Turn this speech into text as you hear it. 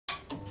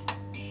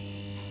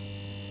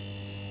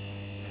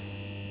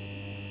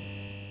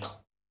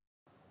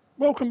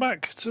Welcome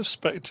back to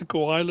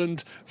Spectacle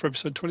Island for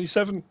episode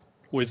 27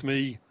 with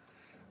me,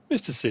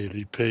 Mr.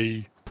 Sealy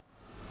P.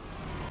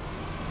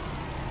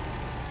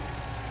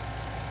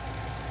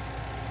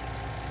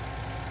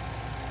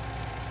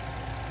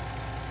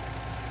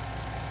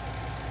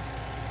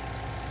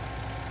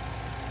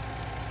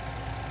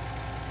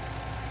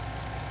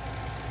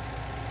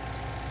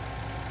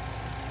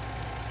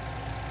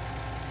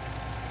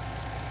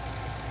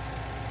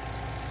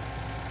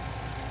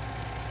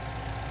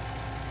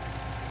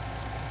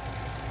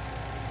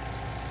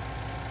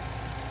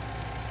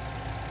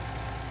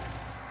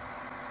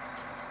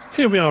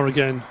 Here we are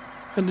again,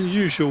 in the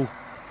usual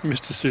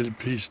Mr. Sealy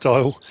P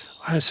style.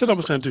 I said I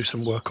was going to do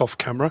some work off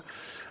camera,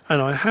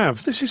 and I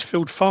have. This is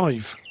field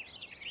 5.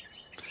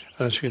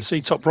 And as you can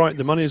see, top right,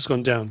 the money has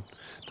gone down.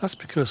 That's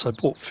because I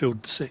bought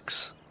field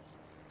 6.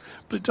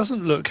 But it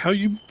doesn't look how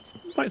you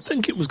might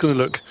think it was going to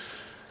look.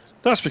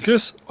 That's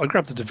because I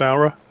grabbed the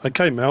Devourer, I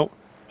came out,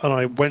 and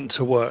I went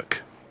to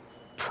work.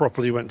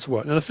 Properly went to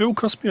work. Now the field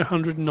cost me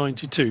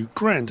 192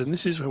 grand, and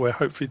this is where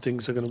hopefully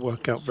things are going to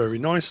work out very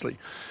nicely.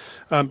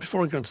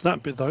 Before I go into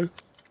that bit though,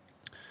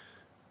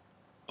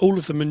 all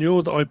of the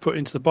manure that I put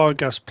into the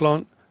biogas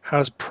plant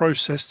has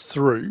processed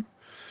through.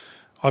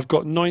 I've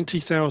got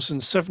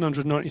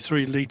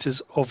 90,793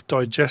 litres of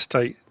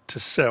digestate to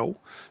sell.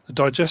 The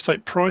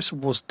digestate price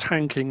was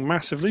tanking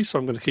massively, so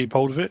I'm going to keep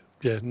hold of it.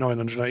 Yeah,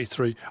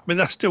 983. I mean,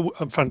 that's still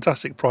a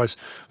fantastic price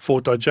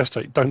for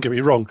digestate, don't get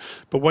me wrong.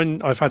 But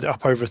when I've had it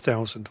up over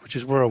 1,000, which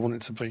is where I want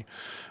it to be,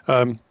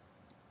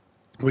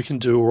 we can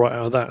do all right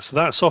out of that. So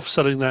that's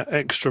offsetting that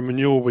extra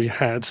manure we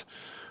had.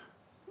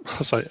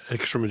 I say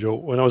extra manure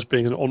when I was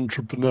being an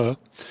entrepreneur.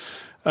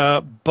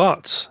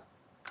 But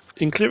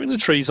in clearing the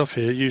trees off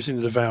here using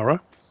the Devourer,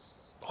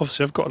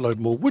 obviously I've got a load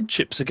more wood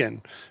chips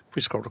again. If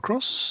we scroll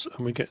across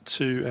and we get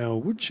to our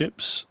wood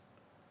chips,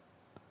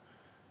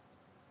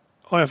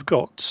 I have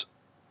got,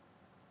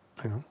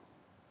 hang on.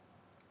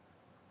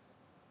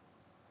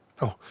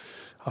 Oh,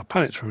 I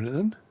panicked for a minute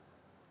then.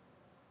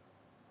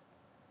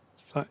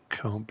 That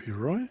can't be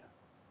right.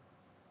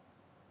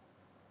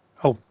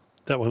 Oh,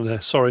 that one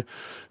there, sorry.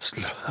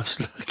 I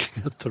was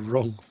looking at the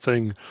wrong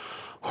thing.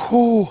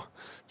 Oh,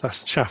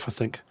 that's chaff, I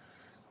think.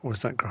 Or is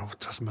that gravel? It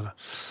doesn't matter.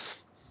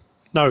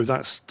 No,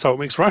 that's total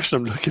mixed ration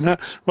I'm looking at.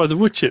 Right, the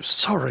wood chips,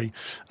 sorry.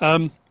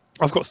 I've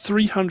got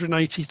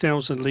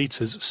 380,000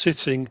 litres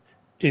sitting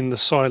in the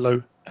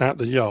silo at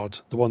the yard,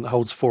 the one that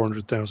holds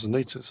 400,000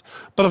 litres.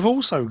 But I've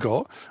also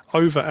got,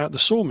 over at the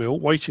sawmill,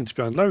 waiting to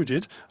be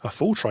unloaded, a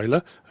full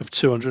trailer of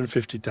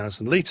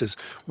 250,000 litres.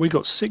 We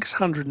got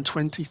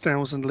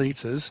 620,000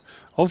 litres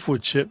of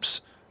wood chips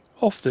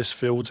off this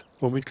field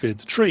when we cleared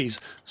the trees.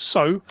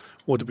 So,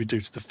 what did we do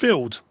to the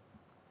field?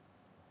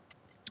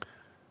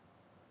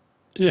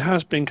 It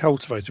has been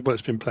cultivated, well,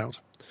 it's been ploughed.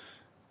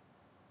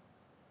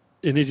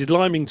 It needed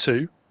liming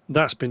too,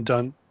 that's been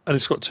done. And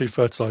it's got 2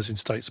 fertilising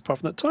states, apart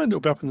from that tiny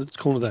little bit up in the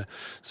corner there.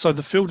 So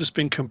the field has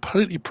been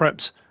completely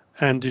prepped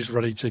and is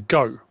ready to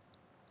go.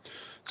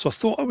 So I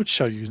thought I would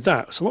show you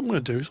that. So what I'm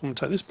going to do is I'm going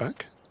to take this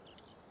back.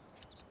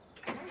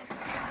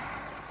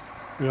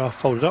 We are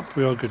folded up,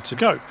 we are good to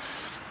go.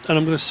 And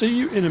I'm going to see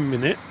you in a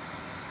minute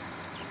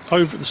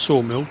over at the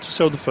sawmill to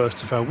sell the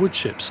first of our wood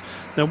chips.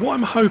 Now what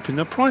I'm hoping,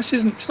 the price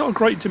isn't, it's not a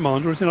great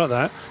demand or anything like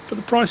that, but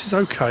the price is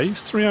okay,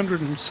 it's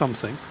 300 and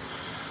something.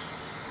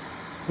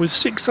 With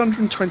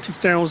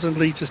 620,000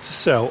 litres to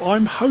sell,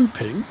 I'm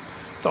hoping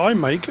that I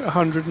make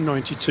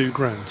 192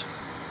 grand.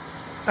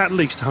 At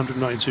least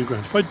 192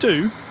 grand. If I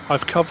do,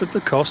 I've covered the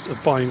cost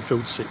of buying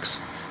field 6.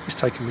 It's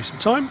taken me some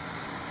time,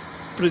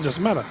 but it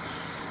doesn't matter.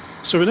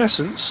 So in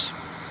essence,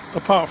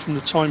 apart from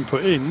the time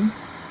put in,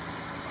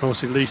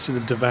 obviously leasing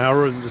the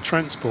Devourer and the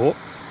transport,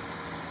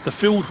 the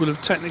field will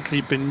have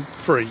technically been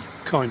free,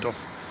 kind of.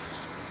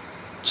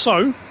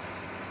 So,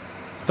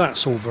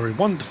 that's all very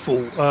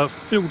wonderful.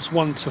 Fields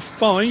 1 to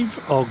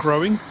 5 are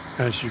growing,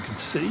 as you can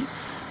see,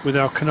 with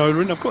our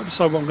canola in. I've got to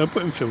decide what I'm going to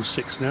put in field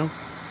 6 now.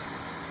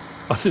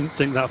 I didn't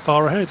think that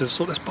far ahead. I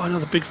thought, let's buy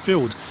another big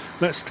field.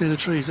 Let's clear the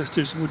trees. Let's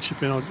do some wood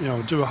chipping.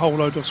 I'll do a whole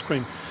load off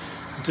screen.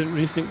 I didn't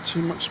really think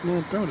too much more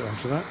about it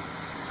after that.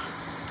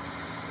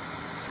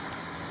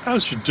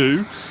 As you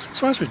do.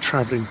 So as we're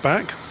travelling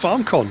back,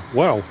 FarmCon.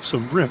 Wow,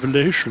 some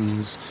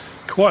revelations.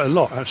 Quite a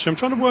lot, actually. I'm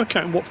trying to work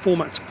out in what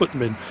format to put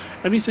them in.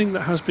 Anything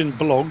that has been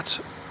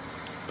blogged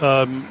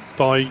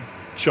by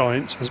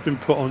giants has been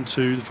put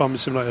onto the Farming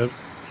Simulator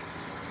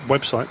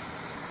website.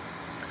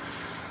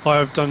 I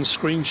have done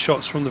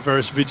screenshots from the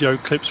various video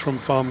clips from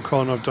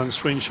FarmCon. I've done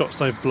screenshots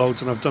they've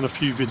blogged, and I've done a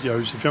few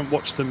videos. If you haven't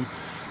watched them,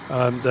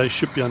 they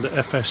should be under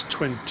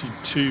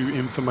FS22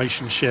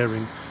 information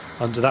sharing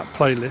under that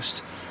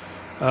playlist.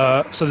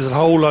 So there's a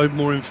whole load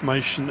more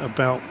information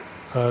about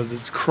the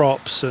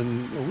crops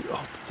and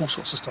all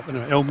sorts of stuff.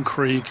 Anyway, Elm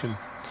Creek and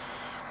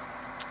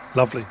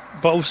lovely.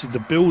 But obviously the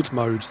build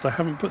mode, they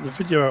haven't put the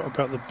video out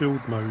about the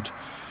build mode.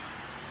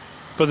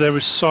 But there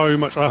is so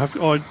much.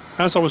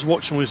 As I was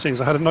watching all these things,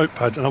 I had a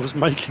notepad and I was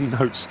making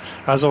notes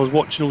as I was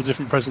watching all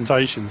different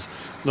presentations.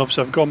 And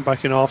obviously I've gone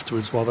back in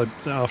afterwards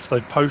after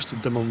they've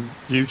posted them on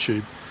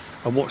YouTube,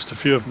 and watched a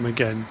few of them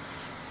again,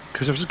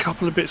 because there was a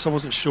couple of bits I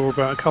wasn't sure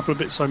about, a couple of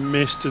bits I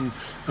missed, and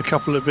a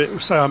couple of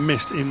bits, say I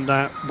missed in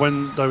that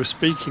when they were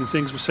speaking,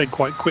 things were said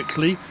quite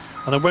quickly,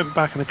 and I went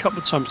back and a couple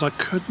of times and I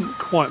couldn't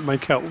quite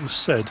make out what was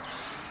said.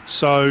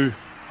 So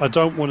I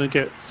don't want to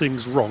get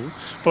things wrong,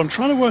 but I'm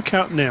trying to work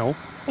out now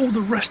all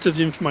the rest of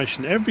the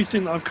information,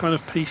 everything that I've kind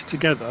of pieced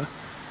together,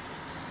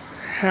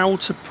 how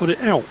to put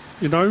it out.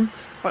 You know,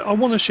 I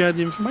want to share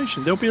the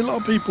information. There'll be a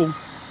lot of people.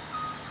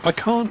 I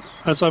can't,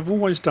 as I've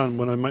always done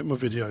when I make my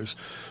videos,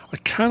 I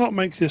cannot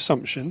make the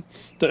assumption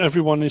that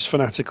everyone is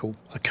fanatical.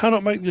 I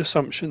cannot make the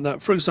assumption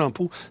that, for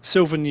example,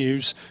 Silver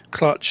News,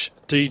 Clutch,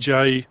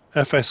 DJ,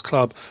 FS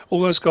Club,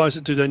 all those guys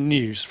that do their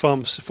news,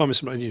 Farm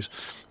Simulator News,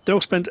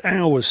 they'll spend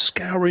hours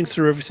scouring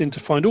through everything to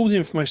find all the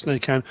information they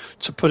can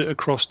to put it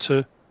across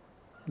to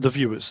the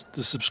viewers,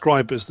 the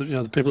subscribers, the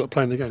people that are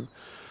playing the game.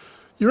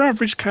 Your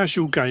average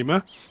casual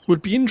gamer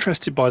would be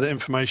interested by that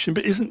information,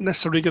 but isn't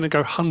necessarily going to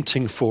go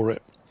hunting for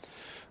it.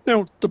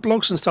 Now, the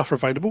blogs and stuff are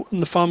available,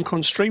 and the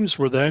FarmCon streams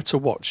were there to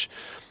watch,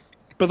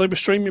 but they were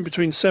streaming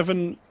between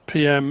 7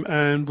 PM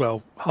and,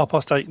 well,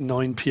 8:30,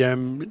 9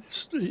 PM.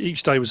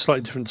 Each day was a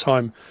slightly different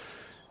time.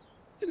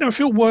 You know, if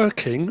you're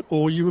working,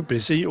 or you were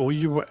busy, or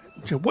you were,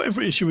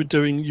 whatever it is you were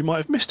doing, you might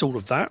have missed all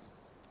of that,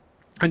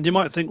 and you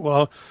might think,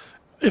 well,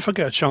 if I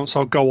get a chance,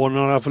 I'll go on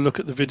and I'll have a look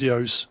at the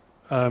videos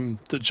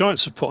that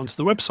Giants have put onto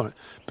the website.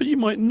 But you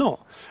might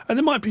not, and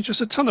there might be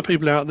just a ton of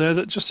people out there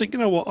that just think, you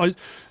know what,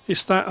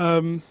 it's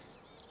that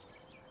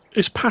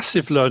it's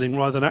passive learning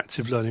rather than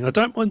active learning. I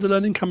don't mind the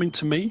learning coming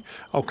to me.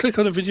 I'll click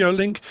on a video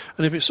link,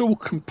 and if it's all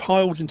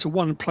compiled into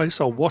one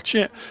place, I'll watch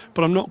it,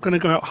 but I'm not going to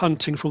go out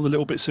hunting for all the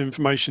little bits of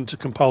information to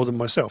compile them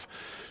myself.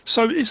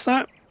 So it's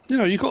that,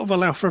 you've got to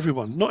allow for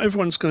everyone. Not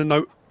everyone's going to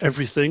know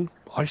everything.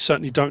 I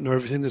certainly don't know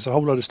everything. There's a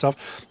whole load of stuff.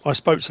 I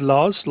spoke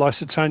to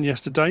Santana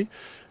yesterday,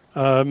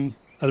 had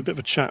a bit of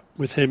a chat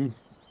with him,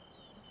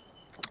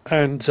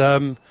 and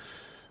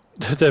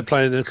they're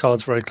playing their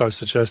cards very close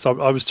to chest. I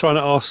was trying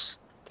to ask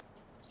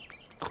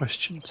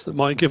questions that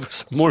might give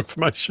us more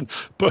information,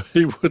 but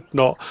he would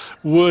not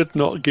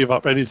give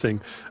up anything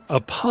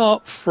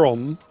apart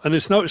from, and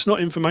it's not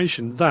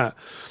information, that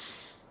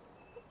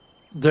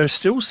there's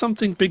still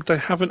something big they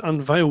haven't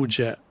unveiled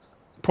yet,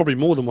 probably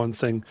more than one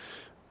thing,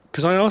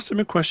 because I asked him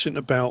a question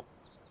about,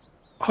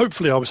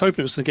 hopefully I was hoping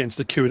it was going to get into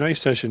the Q&A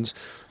sessions.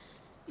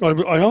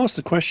 I asked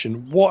the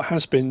question, what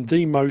has been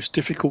the most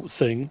difficult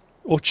thing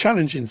or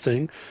challenging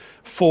thing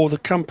for the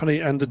company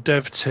and the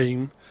dev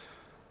team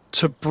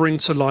to bring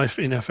to life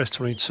in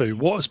FS22?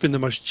 What has been the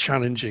most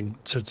challenging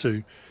to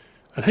do?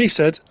 And he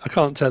said, I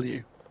can't tell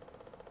you.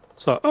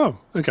 So, oh,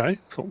 okay.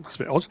 I thought that's a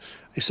bit odd.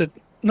 He said,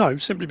 no,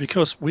 simply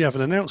because we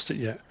haven't announced it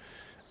yet.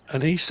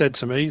 And he said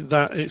to me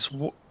that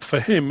for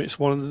him, it's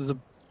one of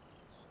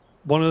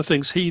the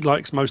things he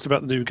likes most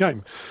about the new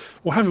game.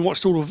 Well, having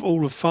watched all of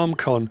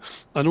FarmCon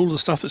and all the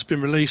stuff that's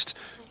been released,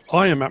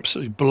 I am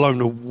absolutely blown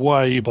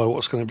away by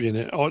what's going to be in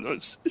it.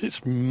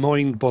 It's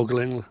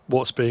mind-boggling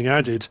what's being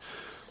added.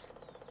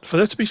 For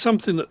there to be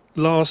something that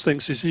Lars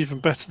thinks is even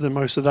better than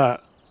most of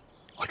that,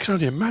 I can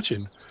only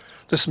imagine.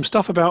 There's some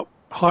stuff about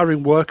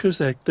hiring workers.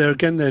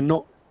 They're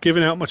not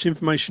giving out much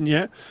information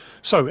yet.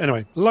 So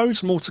anyway,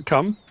 loads more to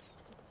come,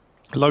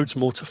 loads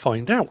more to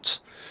find out.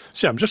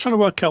 So yeah, I'm just trying to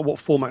work out what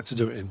format to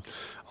do it in.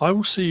 I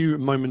will see you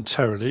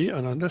momentarily,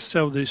 and let's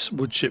sell this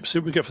wood chip. See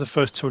what we get for the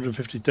first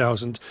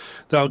 250,000.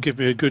 That'll give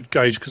me a good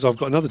gauge, because I've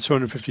got another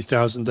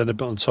 250,000 then a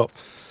bit on top.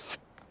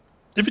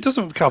 If it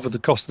doesn't cover the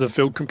cost of the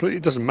field completely,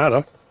 it doesn't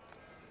matter.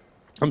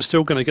 I'm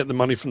still going to get the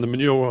money from the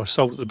manure I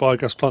sold at the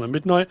biogas plant at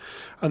midnight,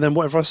 and then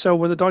whatever I sell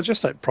when the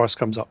digestate price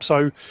comes up.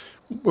 So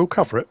we'll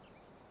cover it.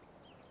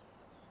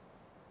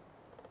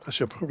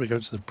 Actually, I'll probably go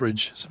to the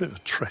bridge. It's a bit of a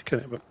trek,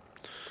 isn't it? But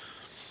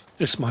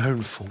it's my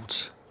own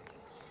fault.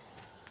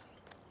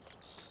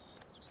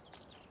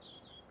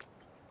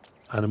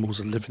 Animals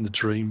are living the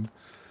dream.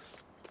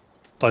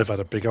 They've had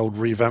a big old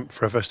revamp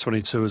for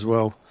FS22 as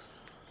well.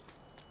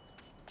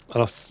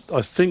 And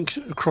I think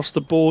across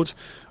the board,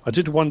 I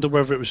did wonder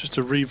whether it was just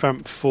a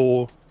revamp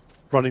for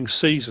running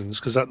seasons,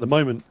 because at the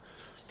moment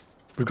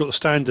we've got the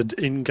standard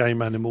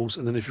in-game animals,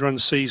 and then if you run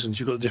seasons,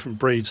 you've got the different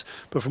breeds.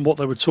 But from what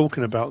they were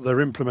talking about,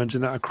 they're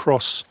implementing that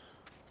across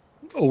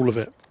all of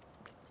it.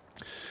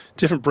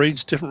 Different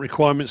breeds, different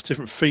requirements,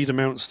 different feed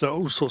amounts,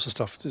 all sorts of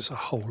stuff. There's a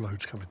whole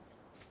load coming.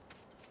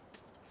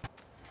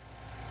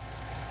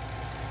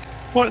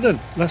 Right then,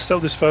 let's sell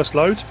this first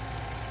load,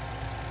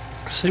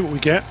 see what we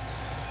get,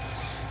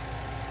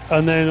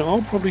 and then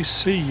I'll probably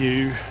see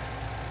you.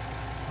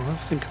 I'll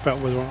think about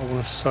whether I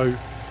want to sow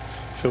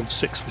field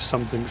 6 with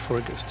something before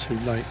it gets too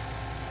late.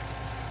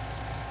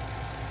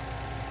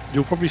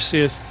 You'll probably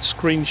see a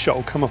screenshot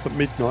will come up at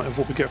midnight of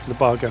what we get from the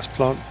biogas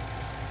plant,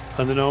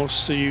 and then I'll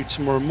see you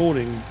tomorrow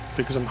morning,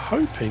 because I'm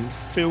hoping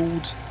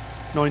field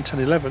 9, 10,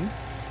 11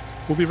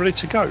 will be ready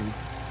to go.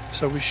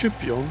 So we should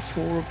be on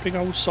for a big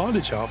old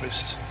silage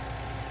harvest.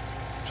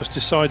 Just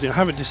deciding, I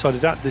haven't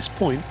decided at this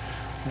point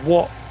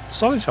what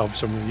silage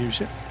harvest I'm going to use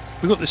yet.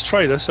 We've got this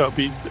trailer, so it'll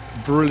be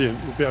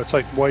brilliant. We'll be able to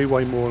take way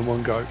more in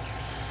one go,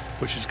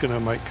 which is going to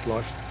make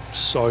life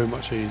So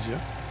much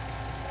easier.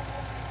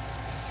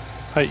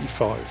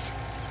 85.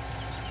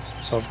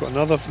 So I've got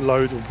another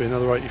load, will be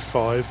another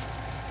 85,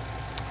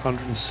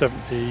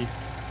 170,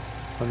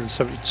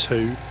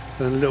 172,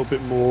 and a little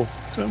bit more.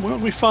 So we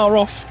won't be far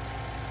off.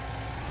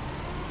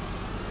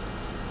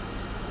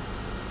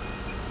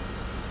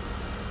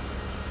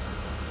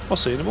 I'll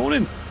see you in the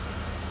morning.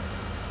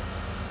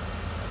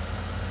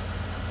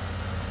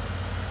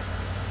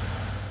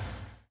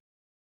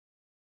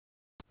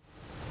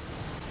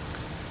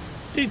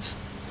 It's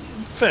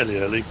fairly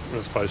early,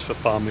 I suppose, for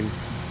farming.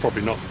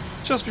 Probably not.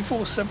 Just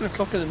before 7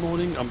 o'clock in the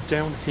morning, I'm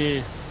down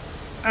here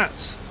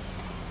at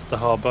the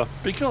harbour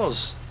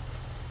because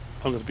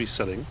I'm going to be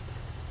selling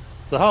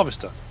the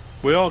harvester.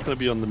 We are going to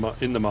be in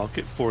the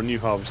market for a new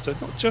harvester.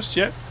 Not just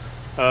yet,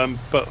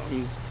 but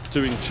I'm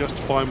doing just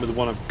fine with the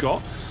one I've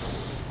got.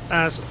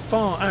 As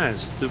far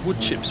as the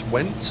wood chips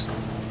went,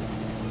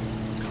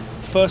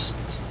 first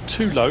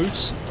 2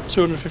 loads,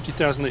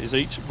 250,000 litres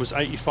each, was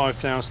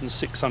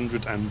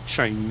 85,600 and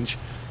change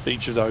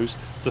each of those.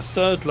 The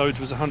third load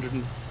was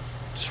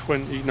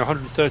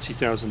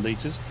 130,000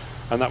 litres,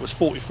 and that was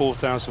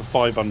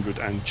 44,500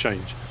 and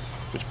change,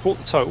 which brought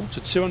the total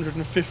to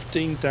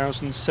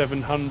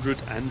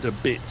 215,700 and a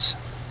bit,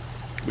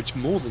 which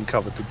more than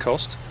covered the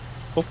cost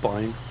of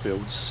buying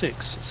field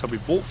 6. So we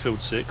bought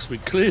field 6, we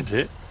cleared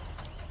it,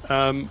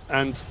 and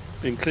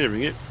in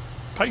clearing it,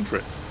 paid for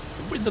it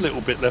with a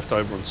little bit left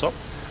over on top.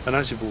 And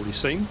as you've already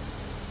seen,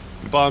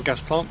 the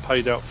biogas plant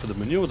paid out for the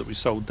manure that we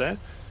sold there.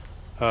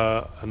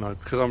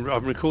 Because I'm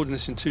recording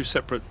this in 2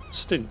 separate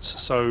stints,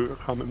 so I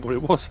can't remember what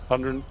it was.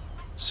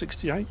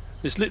 168.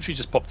 It's literally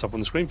just popped up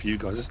on the screen for you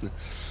guys, isn't it?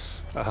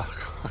 I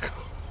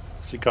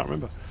can't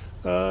remember.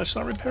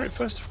 Shall I repair it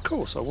first? Of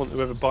course. I want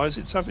whoever buys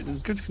it to have it in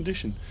good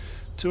condition.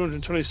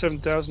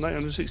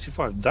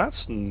 227,865.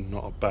 That's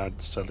not a bad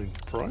selling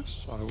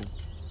price. I will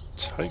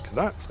take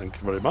that. Thank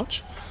you very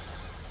much.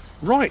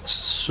 Right.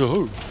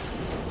 So,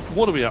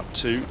 what are we up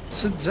to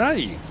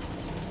today?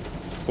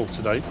 Or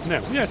today?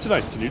 Now, yeah, today.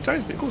 It's a new day,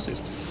 isn't it? Of course it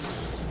is.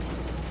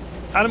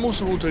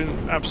 Animals are all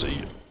doing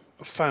absolutely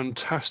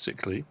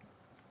fantastically.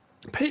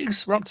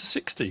 Pigs are up to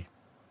 60.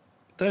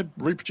 They're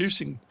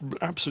reproducing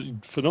absolutely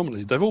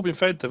phenomenally. They've all been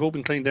fed. They've all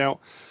been cleaned out.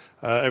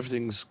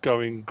 Everything's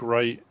going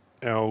great.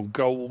 Our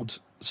gold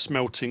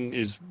smelting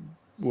is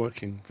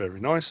working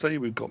very nicely.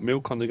 We've got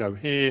milk on the go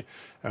here.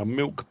 Our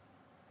milk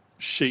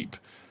sheep,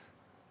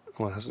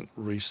 well, it hasn't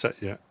reset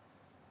yet.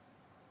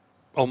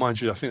 Oh,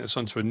 mind you, I think that's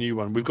onto a new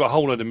one. We've got a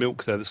whole load of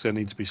milk there that's going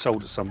to need to be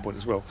sold at some point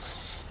as well.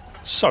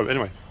 So,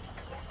 anyway,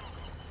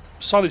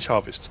 silage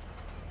harvest.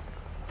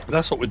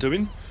 That's what we're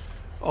doing.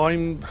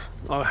 I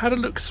had a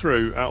look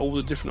through at all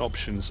the different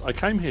options. I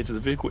came here to the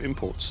vehicle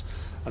imports,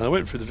 and I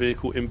went through the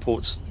vehicle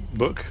imports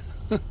book,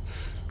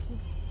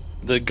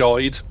 the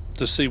guide,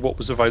 to see what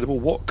was available,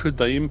 what could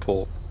they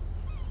import.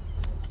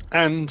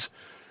 And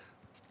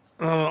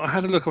I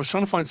had a look. I was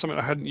trying to find something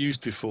I hadn't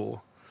used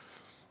before.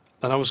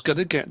 And I was going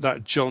to get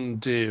that John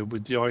Deere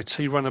with the IT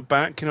runner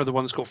back, you know, the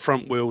one that's got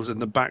front wheels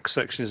and the back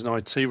section is an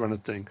IT runner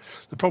thing.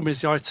 The problem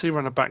is the IT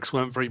runner backs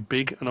weren't very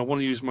big, and I want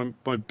to use my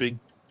big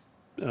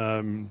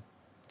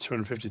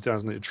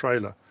 250,000 litre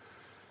trailer.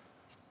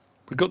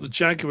 We've got the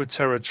Jaguar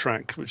Terra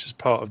Trac, which is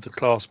part of the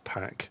Claas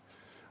pack.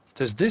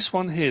 There's this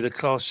one here, the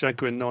Claas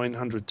Jaguar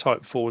 900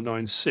 Type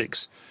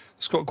 496.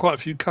 It's got quite a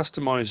few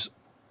customizable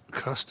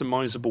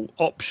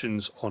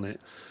options on it.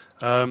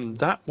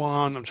 That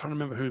one, I'm trying to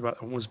remember who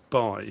that one was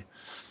by.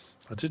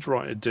 I did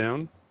write it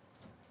down.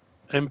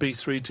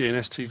 MB3D and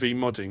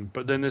STv-Modding.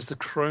 But then there's the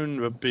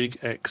Cronenberg Big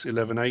X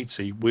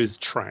 1180 with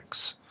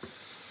Trax.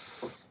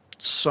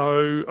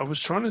 So I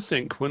was trying to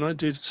think, when I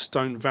did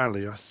Stone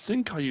Valley, I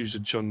think I used a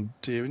John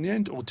Deere in the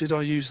end, or did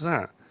I use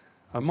that?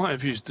 I might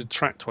have used the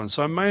tracked one,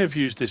 so I may have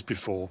used this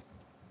before.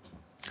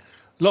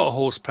 A lot of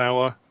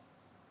horsepower.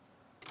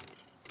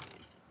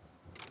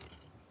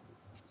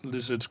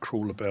 Lizard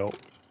crawler belt.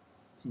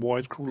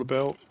 Wide crawler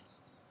belt.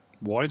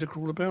 Wider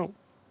crawler belt.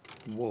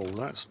 Whoa,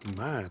 that's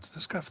mad.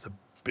 Let's go for the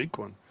big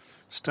one.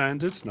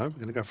 Standard. No, we're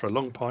going to go for a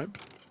long pipe.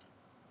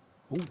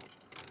 Ooh.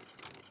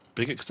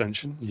 Big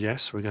extension.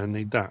 Yes, we're going to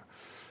need that.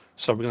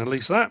 So we're going to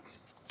lease that.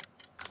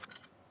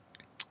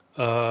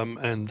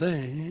 And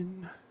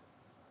then...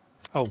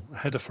 oh, a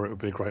header for it would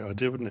be a great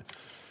idea, wouldn't it?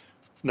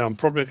 Now, I'm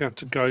probably going to have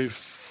to go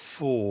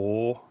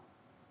for...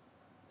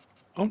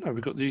 oh, no,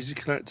 we've got the Easy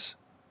Collect.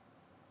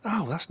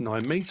 Oh, that's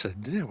 9 metre.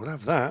 Yeah, we'll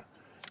have that.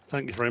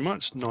 Thank you very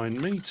much.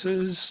 9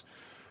 metres.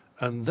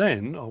 And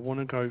then I want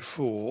to go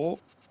for...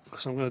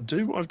 because I'm going to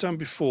do what I've done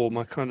before,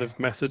 my kind of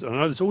method. I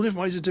know there's all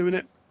different ways of doing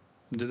it.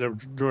 There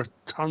are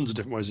tons of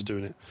different ways of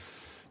doing it.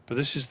 But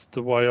this is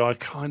the way I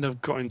kind of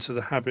got into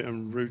the habit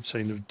and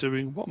routine of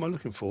doing... what am I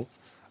looking for?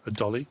 A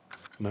dolly.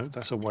 No,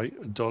 that's a weight.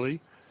 A dolly.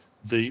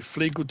 The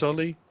Flegel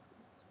dolly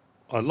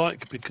I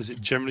like because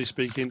it, generally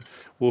speaking,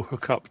 will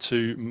hook up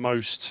to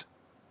most...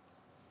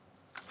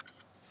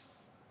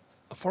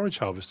 forage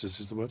harvesters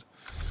is the word.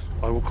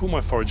 I will call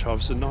my forage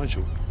harvester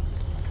Nigel.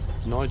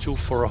 Nigel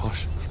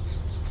Forage.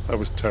 That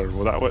was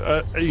terrible. That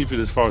was, even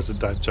as far as the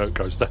dad joke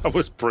goes, that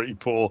was pretty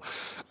poor.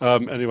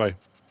 Anyway,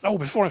 oh,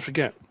 before I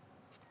forget,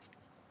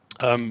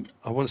 I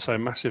want to say a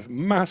massive,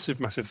 massive,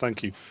 massive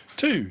thank you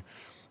to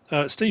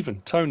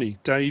Stephen, Tony,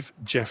 Dave,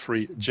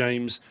 Jeffrey,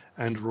 James,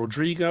 and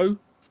Rodrigo.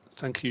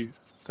 Thank you,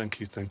 thank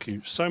you, thank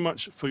you so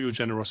much for your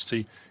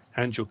generosity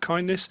and your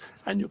kindness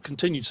and your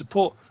continued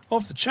support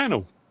of the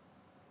channel.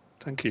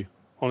 Thank you,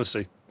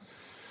 honestly.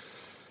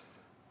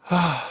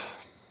 It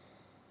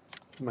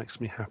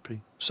makes me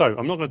happy. So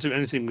I'm not going to do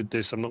anything with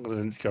this. I'm not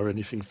going to go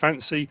anything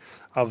fancy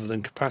other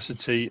than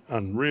capacity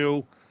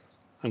unreal.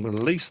 I'm going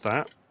to lease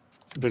that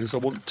because I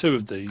want 2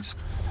 of these.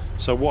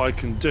 So what I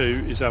can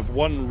do is have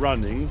one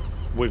running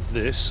with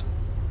this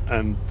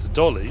and the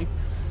dolly,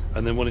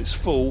 and then when it's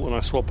full and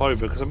I swap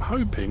over, because I'm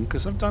hoping,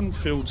 because I've done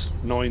fields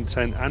 9,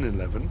 10 and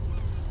 11,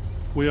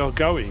 we are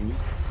going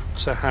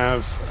to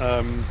have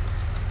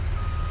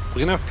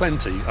we're going to have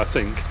plenty, I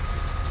think.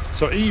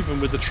 So even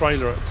with the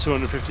trailer at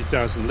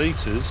 250,000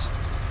 litres,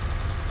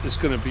 it's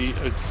going to be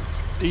an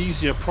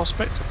easier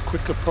prospect, a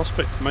quicker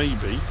prospect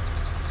maybe,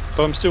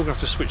 but I'm still going to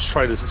have to switch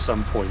trailers at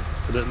some point.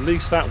 But at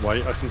least that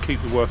way I can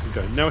keep the worker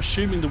going. Now,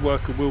 assuming the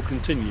worker will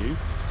continue,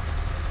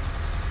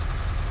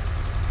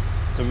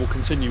 and will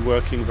continue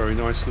working very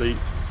nicely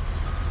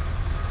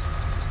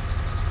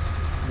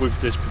with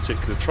this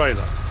particular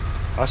trailer.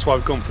 That's why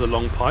I've gone for the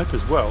long pipe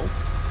as well,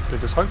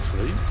 because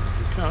hopefully you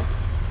cut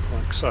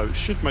like so. It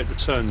should make the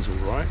turns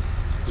all right.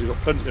 You've got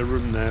plenty of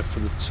room there for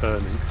the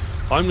turning.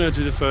 I'm going to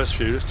do the first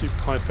few. Let's do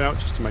pipe out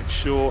just to make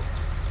sure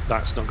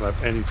that's not going to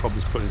have any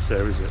problems putting us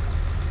there, is it?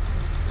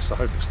 So I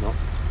hope it's not.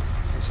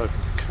 Let's open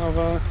the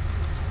cover.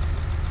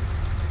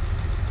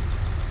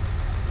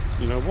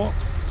 You know what?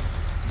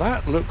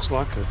 That looks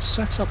like a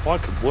setup I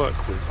could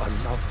work with. I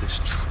love this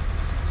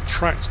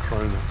Trac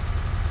cloner.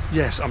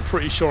 Yes, I'm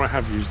pretty sure I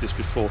have used this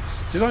before.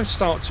 Did I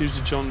start to use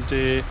the John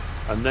Deere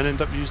and then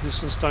end up using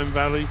this on Stone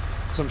Valley?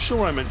 Because I'm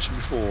sure I mentioned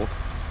before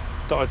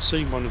that I'd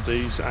seen one of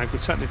these at Agro,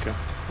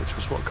 which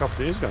was, what, a couple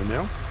of years ago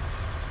now.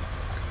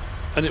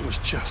 And it was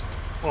just,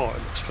 oh, it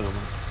looks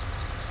phenomenal.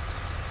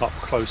 Up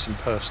close and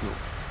personal.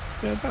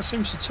 Yeah, that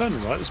seems to turn all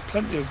right. There's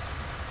plenty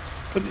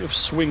of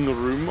swing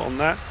room on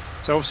that.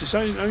 So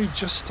obviously it's only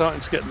just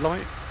starting to get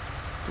light,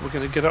 but we're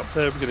going to get up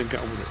there, we're going to get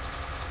on with it.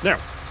 Now,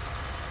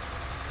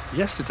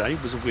 yesterday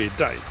was a weird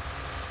day.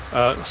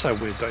 I say a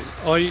weird day.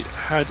 I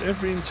had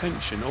every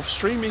intention of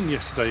streaming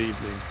yesterday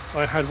evening.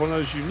 I had one of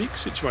those unique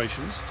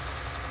situations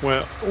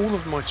where all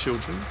of my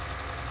children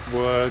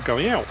were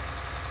going out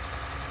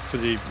for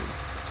the evening,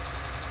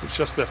 which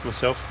just left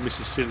myself,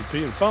 Mrs.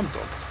 Silpy and Farm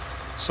Dog.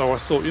 So I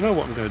thought, you know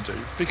what I'm going to do?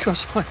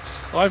 Because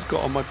I've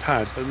got on my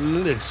pad a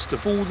list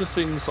of all the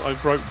things that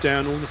I've wrote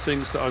down, all the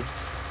things that I've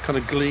kind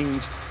of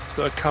gleaned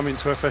that are coming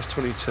to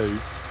FS22.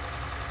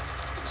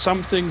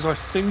 Some things I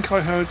think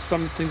I heard,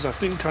 some things I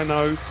think I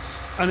know,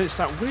 and it's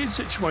that weird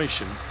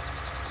situation,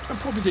 and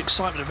probably the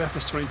excitement of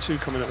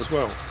FS22 coming out as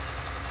well.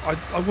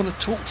 I want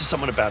to talk to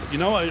someone about it, you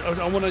know.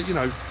 I want to, you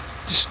know,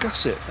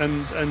 discuss it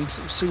and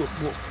see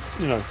what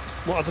you know,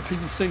 what other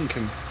people think.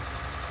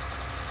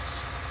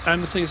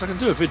 And the thing is, I can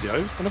do a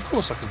video, and of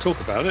course I can talk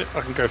about it.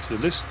 I can go through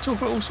the list, talk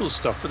about all sorts of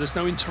stuff, but there's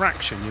no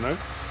interaction, you know.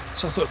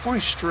 So I thought, if I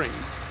stream,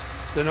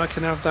 then I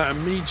can have that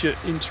immediate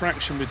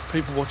interaction with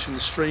people watching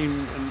the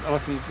stream, and I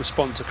can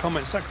respond to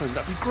comments, that kind of thing.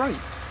 That'd be great.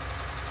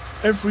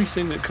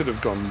 Everything that could have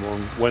gone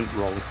wrong went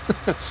wrong.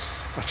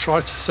 I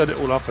tried to set it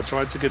all up. I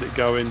tried to get it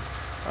going.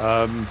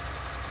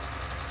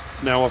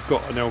 Now I've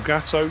got an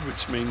Elgato,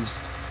 which means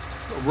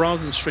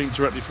rather than stream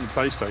directly from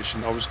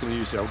PlayStation, I was going to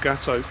use the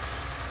Elgato.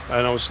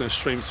 And I was going to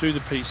stream through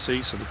the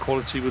PC, so the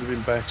quality would have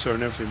been better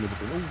and everything would have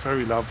been all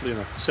very lovely, and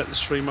I could set the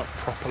stream up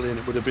properly, and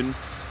it would have been,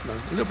 you know,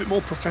 a little bit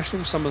more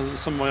professional. Some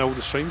of my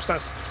older streams.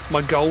 That's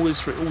my goal, is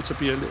for it all to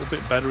be a little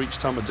bit better each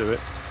time I do it.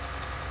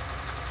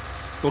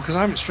 Well, because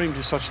I haven't streamed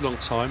in such a long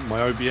time, my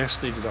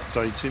OBS needed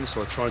updating,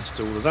 so I tried to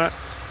do all of that.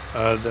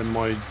 Then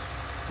my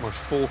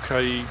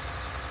 4K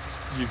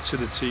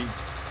utility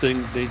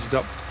thing needed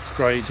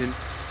upgrading,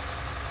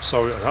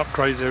 so I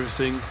upgraded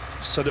everything,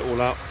 set it all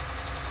up.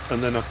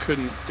 And then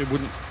it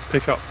wouldn't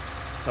pick up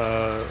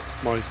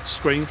my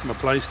screen from my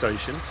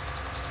PlayStation.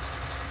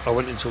 I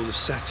went into all the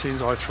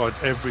settings, I tried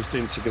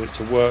everything to get it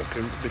to work,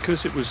 and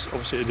because it was,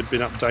 obviously it had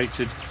been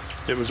updated,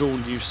 it was all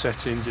new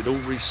settings, it all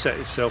reset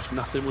itself,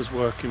 nothing was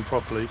working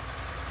properly.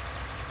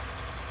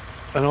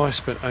 And I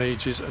spent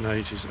ages and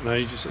ages and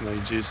ages and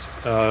ages.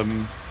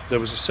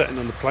 There was a setting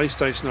on the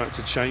PlayStation I had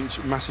to change.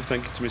 Massive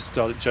thank you to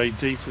Mr. Dalek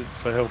JD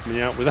for helping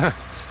me out with that,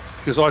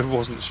 because I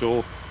wasn't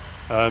sure.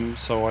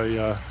 So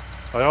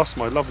I asked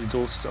my lovely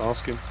daughter to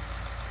ask him,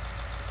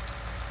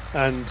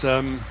 and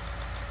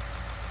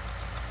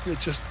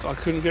I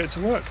couldn't get it to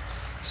work.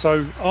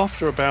 So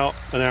after about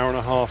an hour and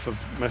a half of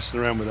messing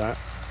around with that,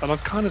 and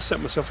I'd kind of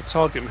set myself a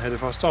target in my head,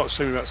 if I start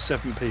streaming about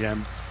 7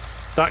 PM,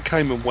 that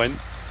came and went.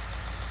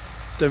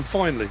 Then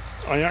finally,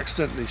 I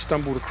accidentally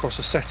stumbled across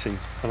a setting,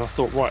 and I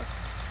thought, right,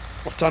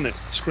 I've done it.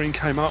 The screen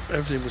came up,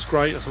 everything was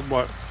great. I thought,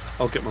 right,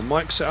 I'll get my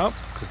mic set up,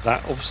 because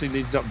that obviously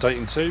needed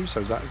updating too,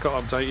 so that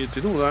got updated,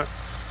 did all that.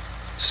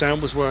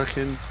 Sound was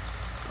working.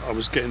 I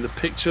was getting the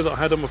picture that I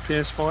had on my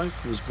PS5.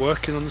 It was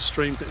working on the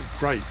stream.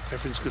 Great,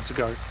 everything's good to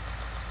go.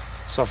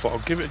 So I thought I'll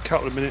give it a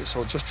couple of minutes.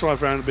 I'll just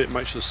drive around a bit,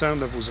 make sure the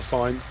sound levels are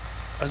fine,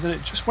 and then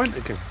it just went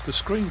again. The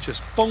screen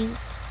just bong.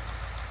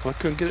 I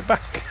couldn't get it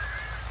back.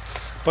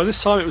 By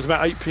this time it was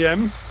about 8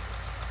 PM,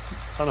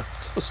 and I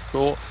just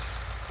thought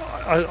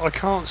I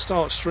can't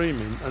start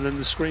streaming and then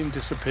the screen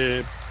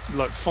disappear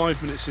like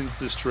 5 minutes into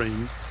the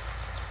stream.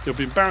 It'll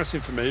be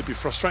embarrassing for me, it'll be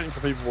frustrating for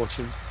people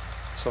watching.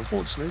 So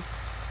unfortunately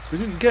we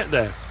didn't get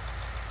there,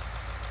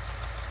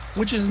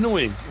 which is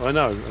annoying, I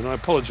know, and I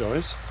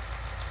apologise,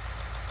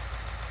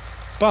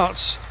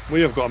 but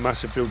we have got a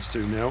massive field to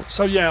do now.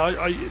 So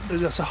yeah,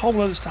 there's a whole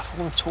load of stuff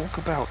I want to talk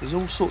about. There's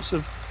all sorts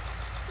of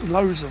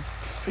loads of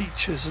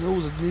features and all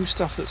the new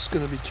stuff that's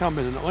going to be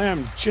coming, and I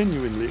am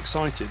genuinely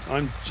excited.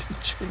 I'm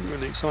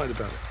genuinely excited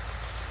about it.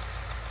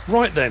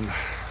 Right then,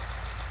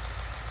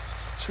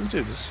 shall we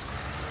do this?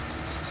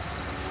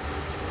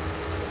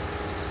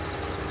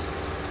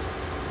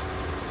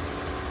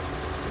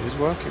 It is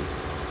working.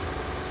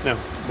 Now,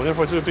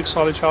 whenever I do a big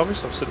silage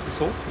harvest, I've said it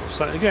before, I'll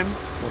say it again,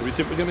 what do we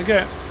think we're going to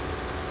get?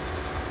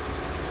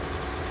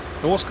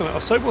 And I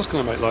say what's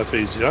going to make life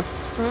easier?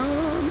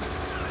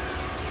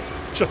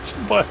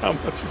 Judging by how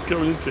much is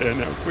going into here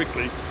now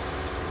quickly,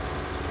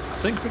 I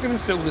think we're going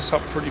to fill this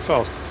up pretty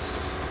fast.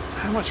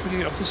 How much are we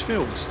going to get off this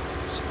field?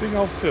 It's a big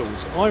old field.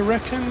 I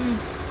reckon, do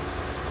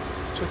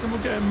you reckon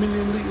we'll get 1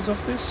 million litres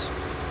off this?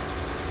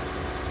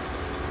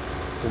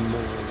 Or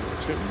more? Do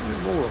you reckon we'll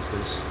get more off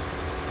this?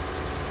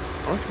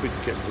 I reckon we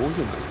could get more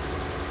than that.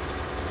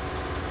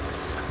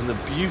 And the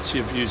beauty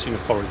of using a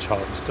forage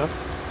harvester,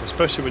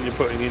 especially when you're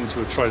putting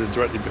into a trailer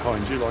directly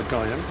behind you like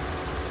I am,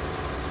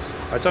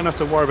 I don't have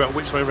to worry about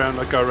which way around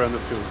I go around the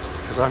field,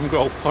 because I haven't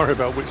got to worry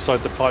about which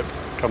side the pipe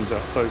comes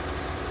out, so it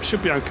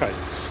should be okay.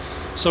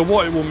 So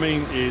what it will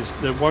mean is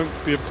there won't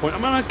be a point, I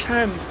mean I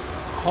can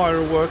hire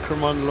a worker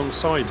and run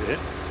alongside it,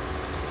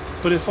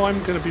 but if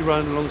I'm going to be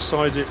running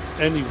alongside it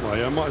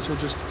anyway, I might as well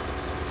just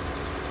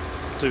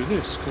do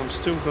this, because I'm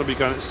still going to be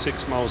going at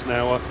 6 miles an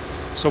hour.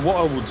 So what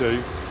I will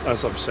do,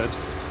 as I've said,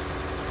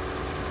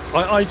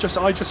 I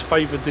just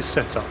favoured this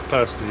setup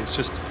personally. It's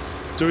just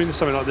doing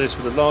something like this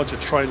with a larger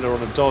trailer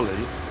on a dolly,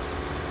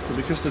 and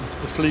because the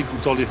Flegel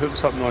dolly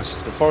hooks up nicely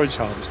to the forage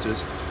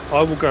harvesters,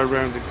 I will go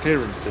around and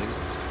clear everything,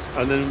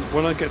 and then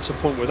when I get to a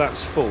point where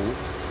that's full,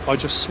 I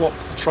just swap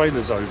the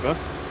trailers over,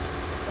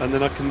 and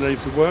then I can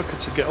leave the worker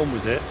to get on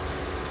with it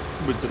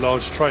with the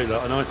large trailer,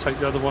 and I take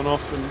the other one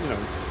off. And you know,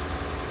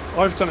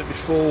 I've done it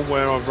before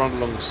where I've run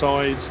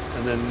alongside,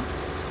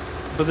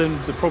 but then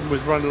the problem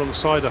with running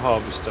alongside a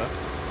harvester,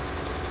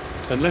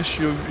 unless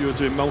you're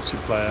doing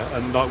multiplayer,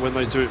 and like when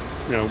they do it,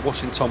 you know,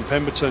 watching Tom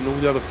Pemberton, all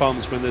the other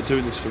farmers when they're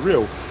doing this for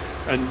real.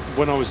 And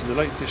when I was in the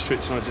Lake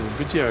District and I did a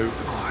video,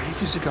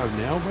 ages ago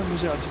now, when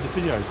was it I did the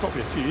video?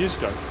 Probably a few years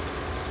ago.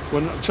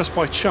 When just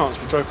by chance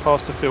we drove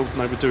past the field and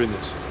they were doing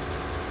this.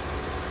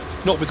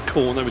 Not with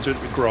corn, they were doing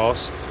it with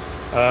grass,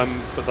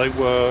 but they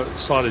were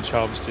silage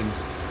harvesting.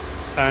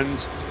 And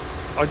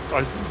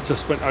I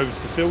just went over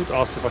to the field,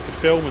 asked if I could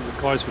film, and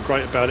the guys were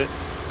great about it.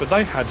 But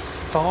they had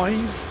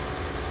five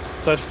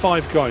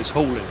guys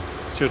hauling.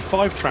 So you had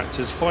 5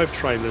 tractors, 5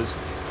 trailers.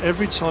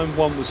 Every time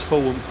one was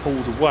full and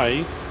pulled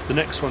away, the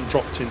next one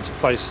dropped into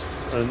place,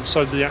 and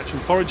so the actual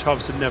forage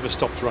harvester never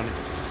stopped running.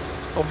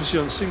 Obviously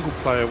on single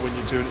player, when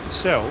you're doing it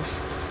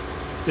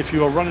yourself, if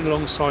you are running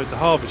alongside the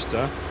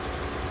harvester,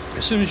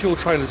 as soon as your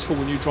trailer's full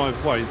and you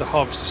drive away, the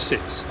harvester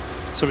sits.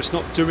 So it's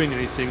not doing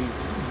anything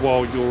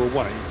while you're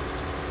away.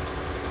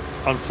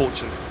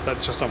 Unfortunately,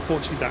 that's just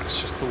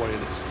the way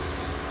it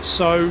is.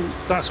 So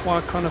that's why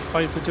I kind of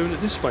favour doing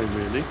it this way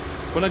really.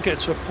 When I get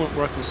to a point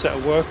where I can set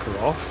a worker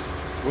off,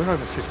 we're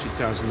over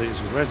 50,000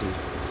 litres already.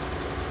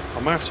 I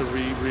might have to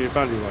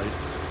re-evaluate.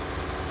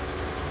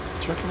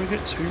 Do you reckon we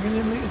get 2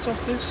 million litres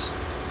off this?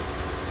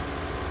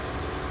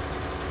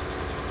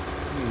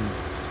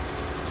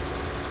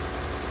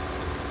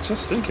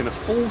 Just thinking, a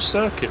full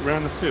circuit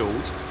round the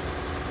field,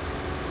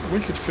 we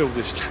could fill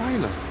this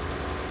trailer.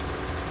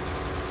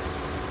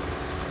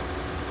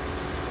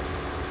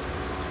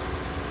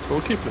 But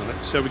we'll keep an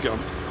eye, see how we get on.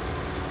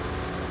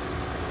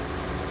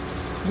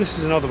 This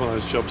is another one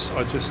of those jobs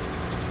I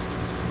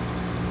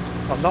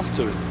love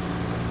doing.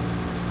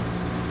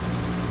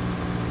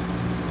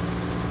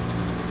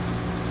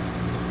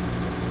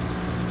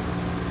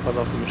 I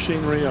love the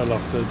machinery, I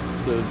love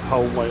the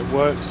whole way it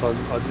works. I you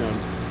know,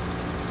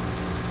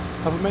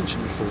 haven't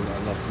mentioned before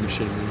that I love the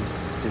machinery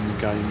in the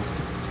game.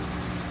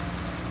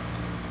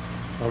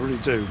 I really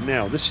do.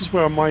 Now, this is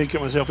where I might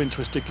get myself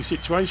into a sticky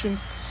situation,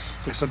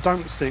 because I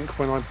don't think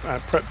when I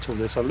prepped all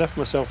this, I left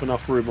myself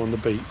enough room on the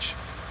beach.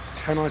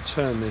 Can I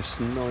turn this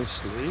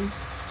nicely?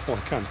 Oh,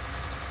 I can.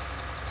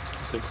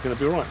 I think we're going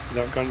to be alright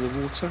without going in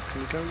the water.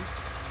 Can we go?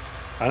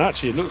 And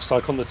actually, it looks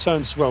like on the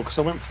turns as well, because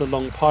I went for the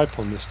long pipe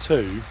on this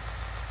too.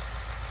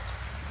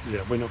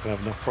 Yeah, we're not going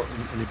to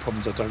have any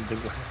problems, I don't think,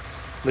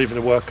 leaving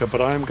a worker,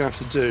 but I am going to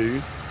have to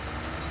do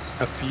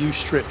a few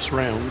strips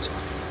round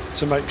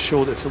to make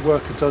sure that if the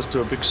worker does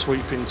do a big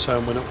sweeping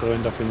turn, we're not going to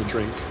end up in the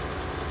drink.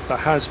 That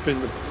has been,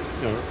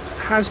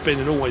 has been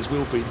and always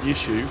will be the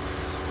issue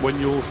when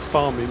you're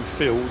farming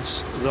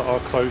fields that are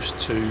close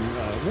to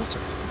water.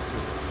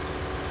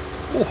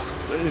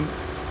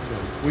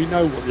 We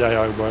know what the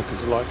AI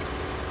workers are like.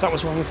 That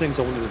was one of the things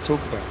I wanted to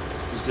talk about,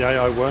 was the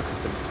AI worker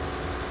thing.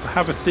 I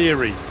have a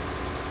theory.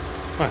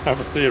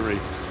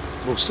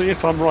 We'll see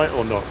if I'm right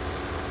or not.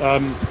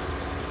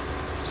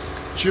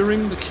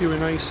 During the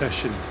Q&A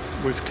session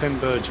with Ken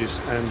Burgess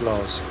and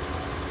Lars,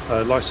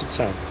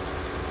 Santana,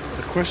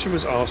 a question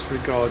was asked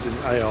regarding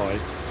AI,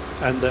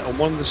 and that on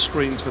one of the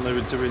screens when they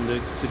were doing the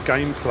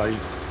gameplay,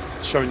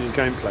 showing you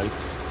gameplay,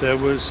 there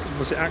was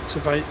it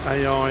activate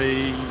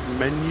AI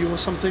menu or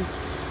something,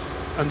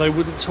 and they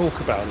wouldn't talk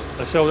about it.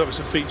 They said, oh, that was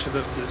a feature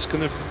that's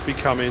going to be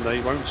coming,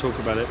 they won't talk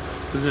about it.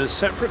 But then a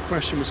separate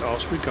question was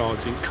asked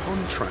regarding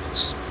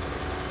contracts,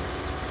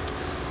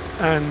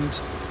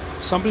 and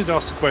somebody had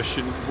asked the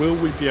question, will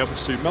we be able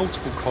to do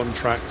multiple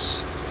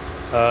contracts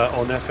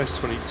on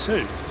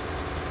FS22?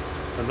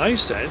 And they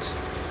said,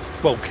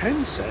 well,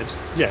 Ken said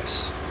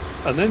yes,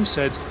 and then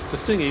said, the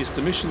thing is,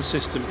 the mission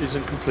system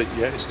isn't complete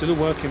yet, it's still a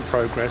work in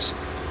progress.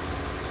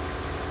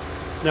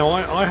 Now,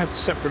 I had to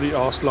separately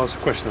ask Lars a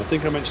question, I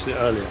think I mentioned it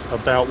earlier,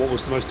 about what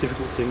was the most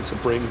difficult thing to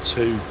bring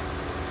to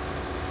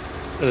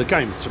the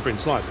game, to bring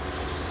to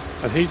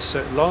life.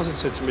 And Lars had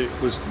said to me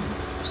it was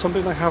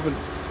something they haven't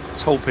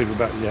told people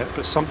about yet,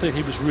 but something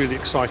he was really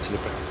excited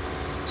about.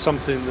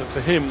 Something that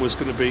for him was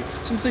going to be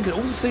something,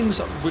 all the things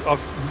that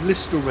I've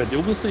listed already,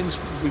 all the things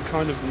we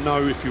kind of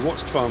know if you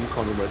watched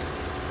FarmCon already.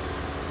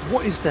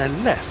 What is there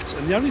left?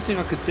 And the only thing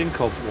I could think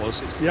of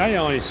was it's the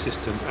AI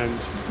system and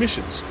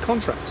missions,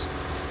 contracts.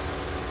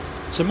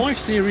 So my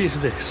theory is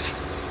this,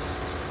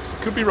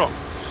 could be wrong.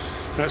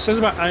 Now it says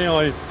about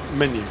AI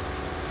menu.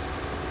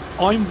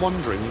 I'm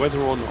wondering whether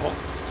or not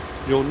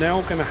you're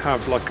now going to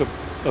have like a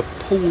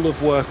pool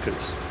of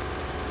workers,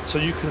 so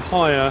you can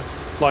hire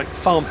like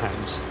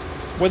farmhands,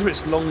 whether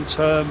it's long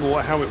term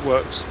or how it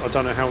works. I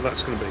don't know how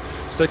that's going to be.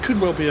 So there could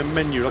well be a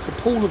menu, like a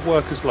pool of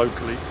workers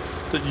locally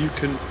that you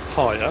can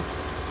hire,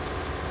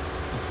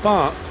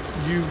 but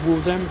you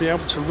will then be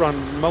able to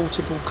run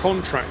multiple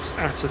contracts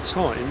at a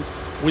time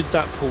with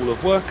that pool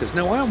of workers.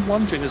 Now I am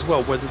wondering as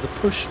well whether the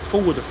push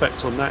forward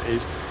effect on that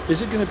is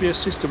it going to be a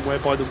system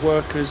whereby the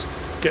workers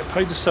get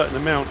paid a certain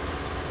amount,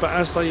 but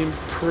as they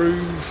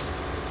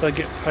improve they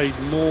get paid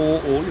more,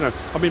 or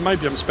I mean,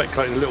 maybe I'm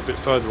speculating a little bit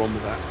further on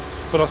with that,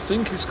 but I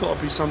think it's got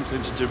to be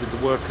something to do with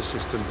the worker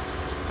system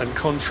and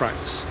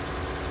contracts.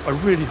 I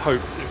really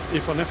hope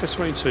if on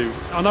FS22,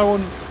 I know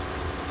on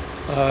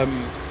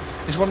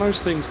it's one of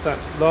those things that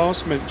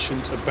Lars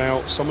mentioned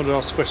about, someone had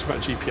asked a question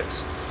about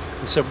GPS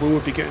and said, will we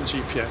be getting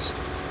GPS?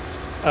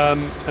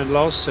 And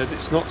Lars said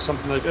it's not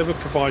something they've ever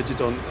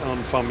provided on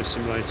Farming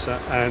Simulator,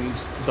 and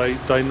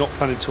they're not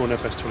planning to on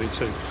FS22.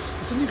 The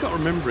thing you've got to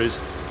remember is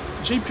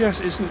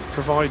GPS isn't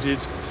provided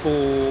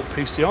for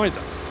PC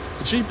either.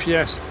 The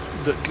GPS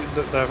that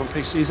they have on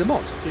PC is a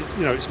mod.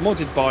 It's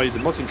modded by the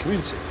modding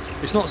community.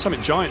 It's not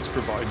something Giants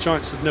provide.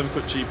 Giants have never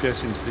put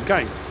GPS into the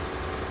game.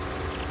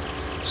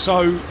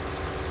 So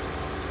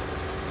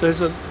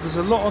there's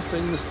a lot of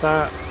things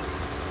that,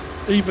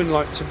 even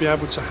like to be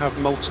able to have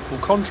multiple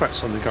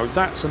contracts on the go,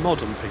 that's a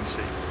mod on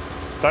PC.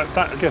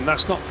 That again,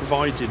 that's not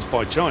provided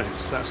by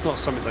Giants. That's not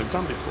something they've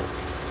done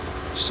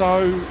before.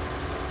 So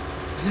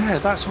yeah,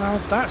 that's where I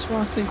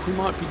think we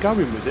might be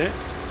going with it.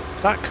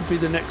 That could be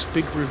the next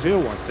big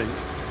reveal, I think.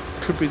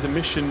 Could be the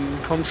mission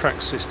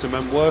contract system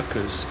and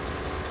workers.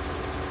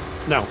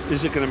 Now,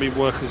 is it going to be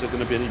workers are going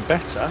to be any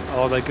better?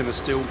 Are they going to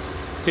still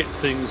hit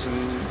things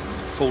and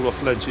fall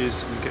off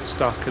ledges and get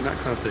stuck and that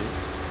kind of thing?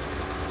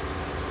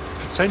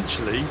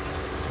 Potentially,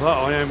 but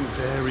I am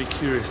very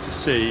curious to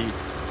see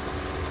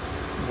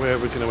where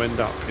we're going to end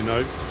up,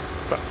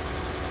 But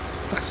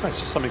like I say, it's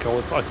just something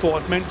I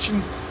thought I'd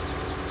mention.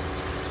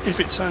 If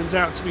it turns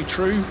out to be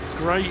true,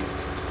 great.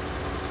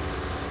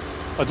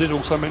 I did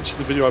also mention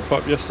the video I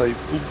put up yesterday,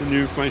 all the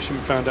new information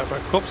we found out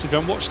about crops. If you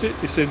haven't watched it,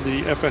 it's in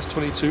the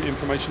FS22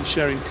 information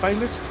sharing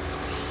playlist.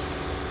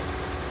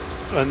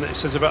 And it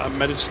says about a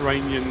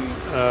Mediterranean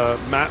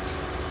map,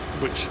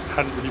 which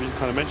hadn't really been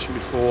kind of mentioned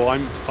before.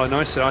 I'm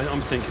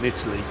thinking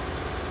Italy.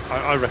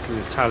 I reckon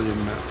an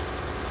Italian map.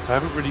 I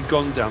haven't really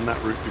gone down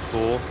that route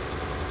before.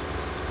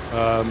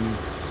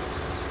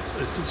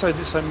 It did say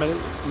this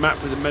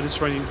map with a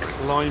Mediterranean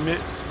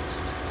climate.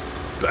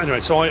 But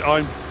anyway, so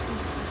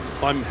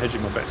I'm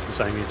hedging my bets and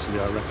saying Italy,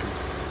 I reckon.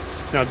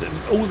 Now,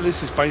 all of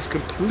this is based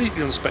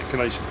completely on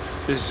speculation.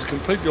 This is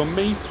completely on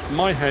me,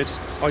 my head.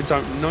 I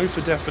don't know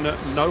for definite.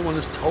 No one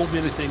has told me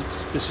anything.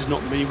 This is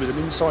not me with an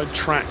inside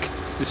track.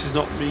 This is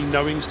not me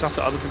knowing stuff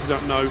that other people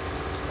don't know.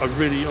 I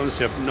really,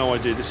 honestly have no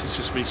idea. This is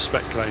just me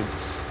speculating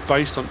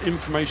based on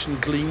information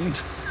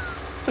gleaned.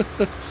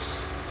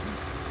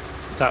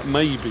 That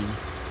may be.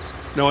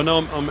 Now, I know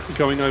I'm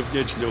going over the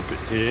edge a little bit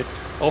here.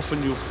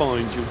 Often you'll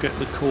find you'll get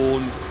the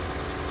corn,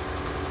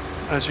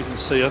 as you can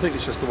see. I think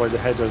it's just the way the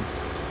header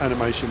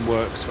animation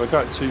works. If I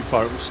go too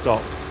far, it will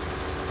stop.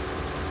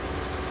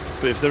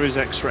 But if there is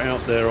extra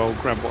out there, I'll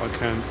grab what I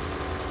can.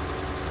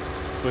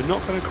 We're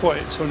not going to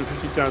quite hit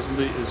 250,000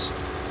 litres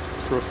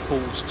for a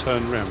full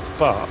turn round,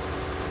 but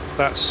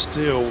that's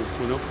still,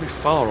 we're not going to be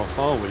far off,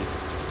 are we?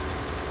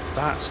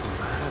 That's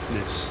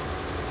madness.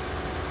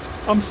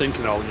 I'm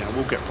thinking, oh yeah,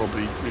 we'll get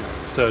probably, you know,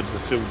 a third of the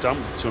field done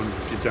with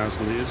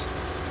 250,000 litres.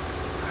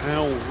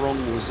 How wrong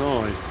was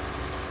I?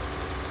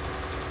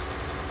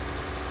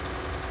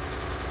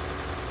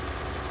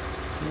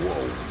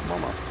 Whoa,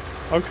 mama.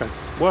 Okay,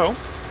 well,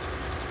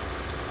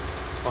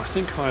 I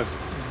think I've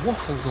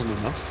waffled on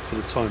enough for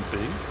the time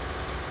being.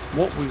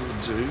 What we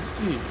will do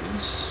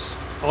is,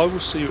 I will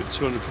see you at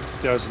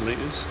 250,000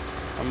 litres.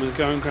 I'm going to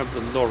go and grab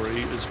the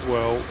lorry as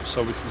well,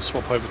 so we can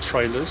swap over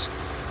trailers.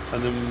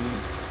 And then,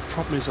 the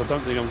problem is, I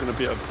don't think I'm going to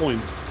be at a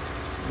point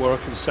where I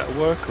can set a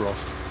worker off.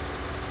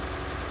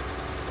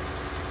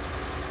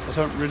 I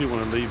don't really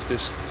want to leave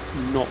this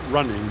not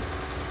running,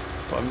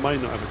 but I may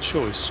not have a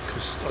choice,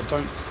 because I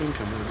don't think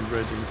I'm going to be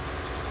ready.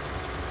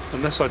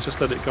 Unless I just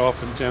let it go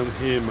up and down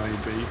here,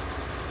 maybe.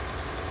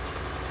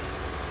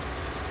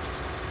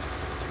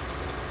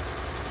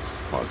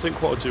 I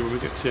think what I'll do when we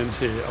get to the end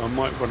here, I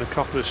might run a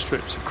couple of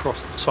strips across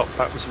the top,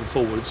 backwards and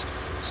forwards,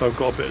 so I've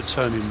got a bit of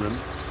turning room.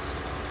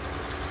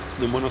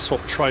 Then when I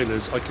swap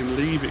trailers, I can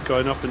leave it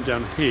going up and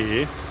down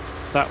here,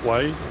 that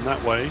way and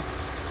that way.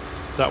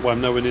 That way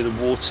I'm nowhere near the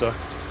water,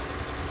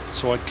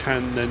 so I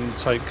can then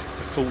take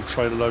the full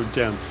trailer load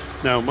down.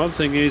 Now, one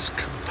thing is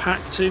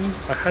compacting.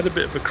 I had a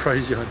bit of a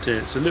crazy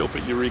idea. It's a little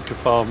bit Eureka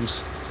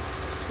Farms.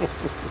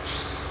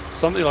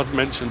 Something I'd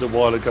mentioned a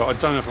while ago. I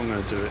don't know if I'm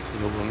going to do it,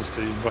 in all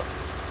honesty, but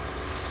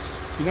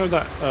you know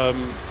that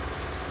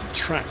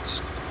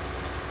tracked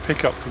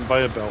pickup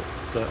conveyor belt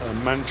that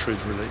Mantrid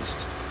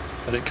released,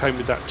 and it came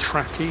with that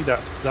tracky,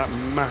 that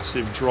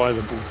massive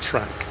drivable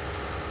track.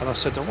 And I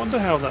said, I wonder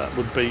how that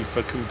would be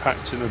for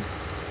compacting a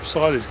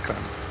silage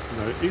clamp. You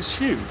know, it's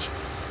huge.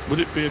 Would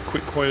it be a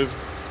quick way of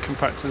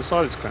compacting a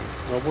silage clamp?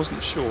 And I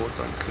wasn't sure.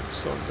 Don't clip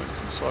side, don't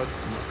clip side.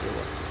 Might be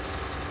alright.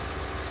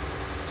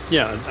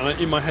 Yeah,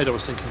 and in my head I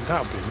was thinking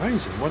that would be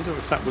amazing. Wonder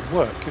if that would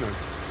work. You know.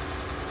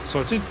 So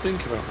I did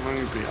think about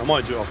maybe I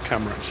might do it off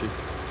camera actually.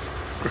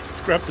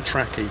 Grab the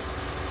tracky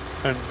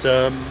and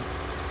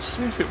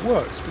see if it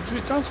works. Because if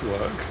it does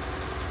work,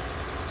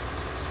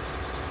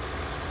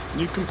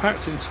 new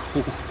compacting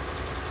tool.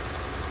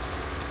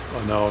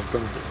 I know I've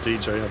gone a bit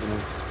DJ, haven't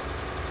I?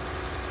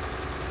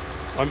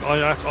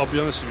 I'll be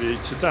honest with you.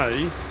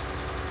 Today,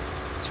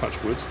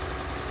 touch wood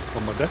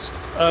on my desk.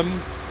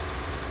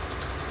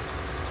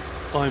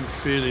 I'm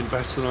feeling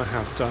better than I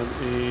have done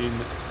in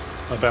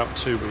about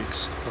 2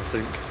 weeks, I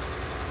think.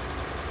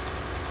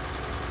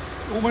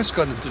 Almost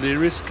kind of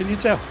delirious, can you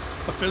tell?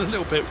 I feel a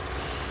little bit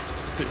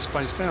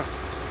spaced out.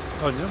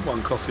 I only had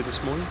one coffee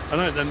this morning. I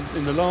know, then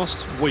in the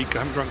last week I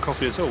haven't drunk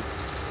coffee at all.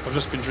 I've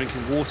just been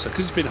drinking water,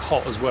 because it's been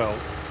hot as well,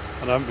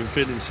 and I haven't been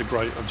feeling so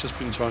great. I've just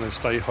been trying to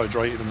stay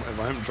hydrated and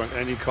whatever. I haven't drunk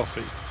any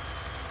coffee.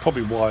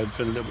 Probably wired,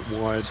 feeling a little bit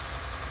wired.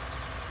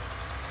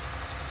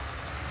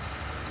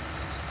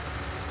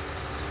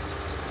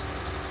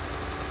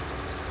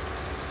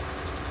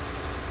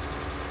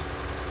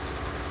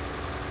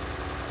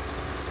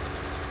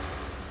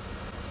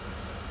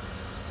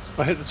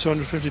 I hit the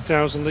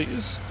 250,000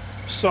 litres,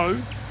 so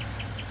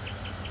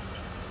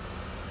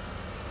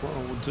what I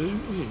will do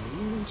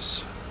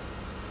is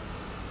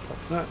pop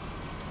that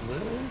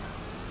there.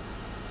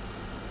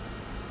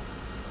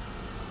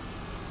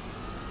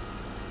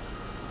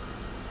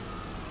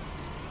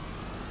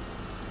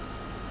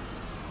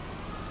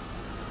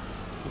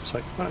 We'll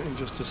take that in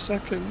just a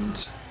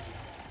second.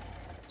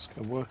 Let's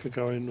get a worker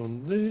going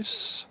on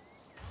this.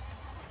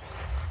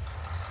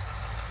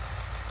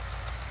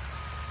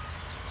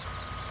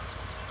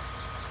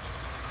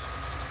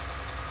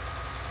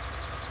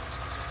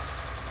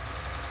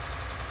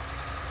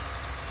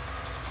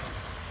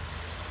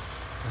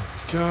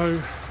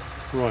 Go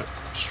right,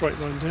 straight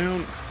line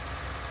down.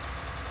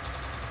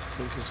 I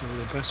think it's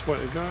probably the best way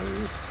to go.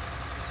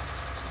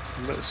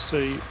 And let's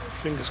see,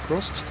 fingers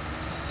crossed.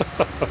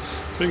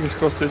 Fingers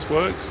crossed this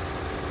works.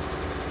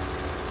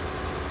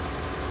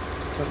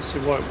 Don't see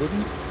why it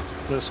wouldn't.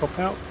 Let's hop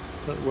out,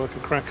 let the worker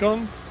crack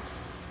on.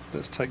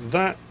 Let's take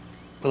that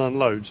and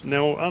unload.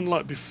 Now,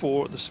 unlike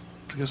before,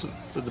 because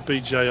of the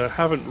BJ, I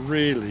haven't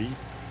really.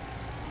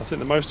 I think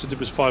the most I did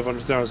was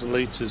 500,000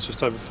 litres,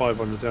 just over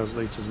 500,000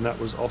 litres, and that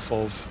was off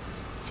of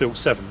field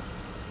 7.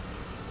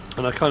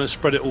 And I kind of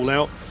spread it all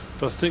out,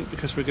 but I think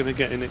because we're going to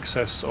get in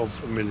excess of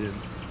 1 million,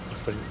 I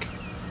think.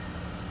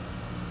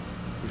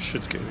 We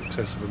should get in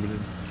excess of 1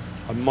 million.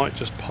 I might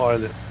just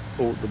pile it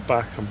all at the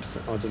back,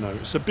 I don't know.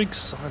 It's a big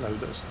silo,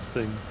 that's the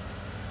thing.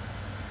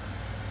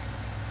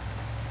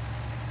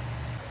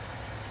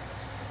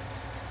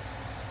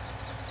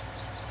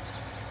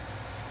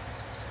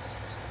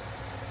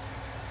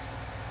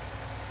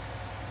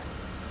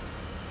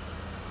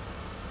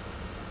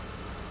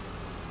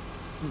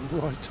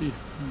 Righty.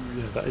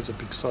 Yeah, that is a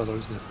big silo,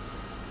 isn't it?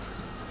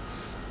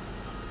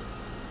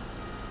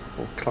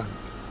 Or clamp.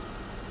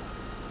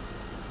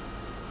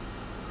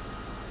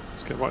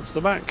 Let's get right to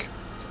the back.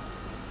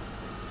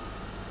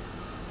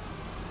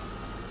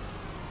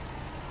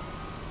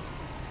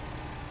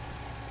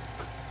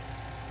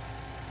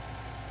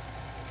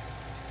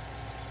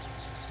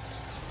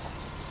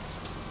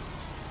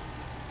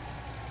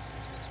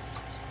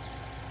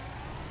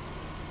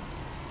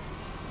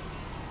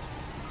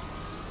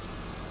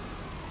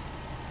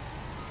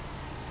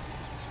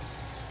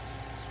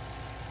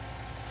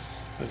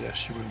 I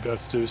actually wouldn't be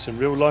able to do this in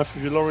real life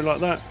with your lorry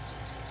like that.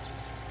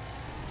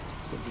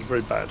 It would be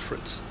very bad for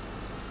it.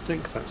 I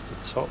think that's the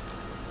top.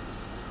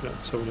 Yeah,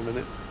 I'll tell in a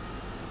minute.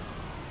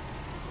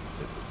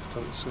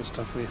 Don't see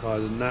stuff any higher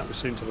than that. We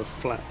seem to have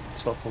a flat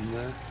top on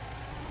there.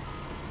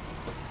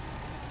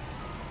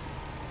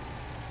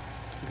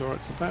 Go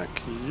right to the back.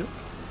 Yep.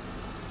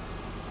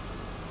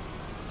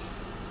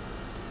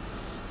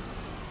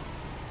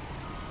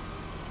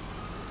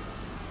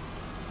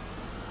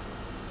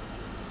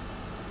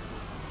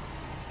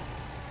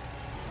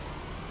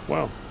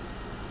 Wow.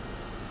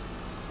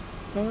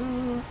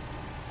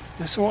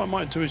 Yeah, so what I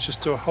might do is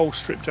just do a whole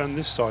strip down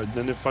this side, and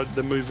then if I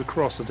then move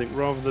across, I think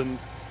rather than...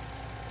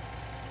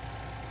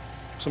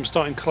 So I'm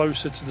starting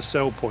closer to the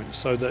sell point,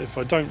 so that if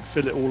I don't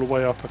fill it all the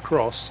way up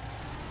across...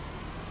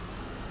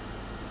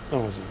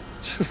 Oh, is it?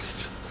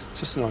 It's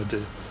just an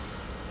idea.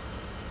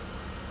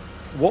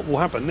 What will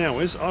happen now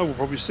is I will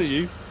probably see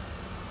you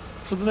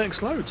for the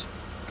next load.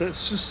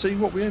 Let's just see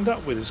what we end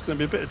up with. It's going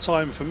to be a bit of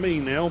time for me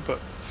now, but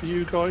for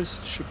you guys,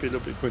 it should be a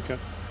little bit quicker.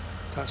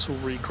 That's all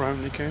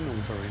regrown again,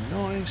 all very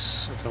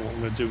nice. I don't know what I'm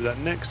going to do with that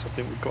next. I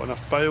think we've got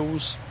enough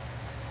bales.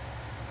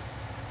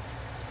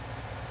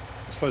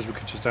 I suppose we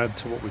could just add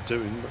to what we're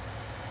doing, but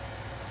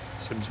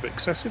it seems a bit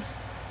excessive.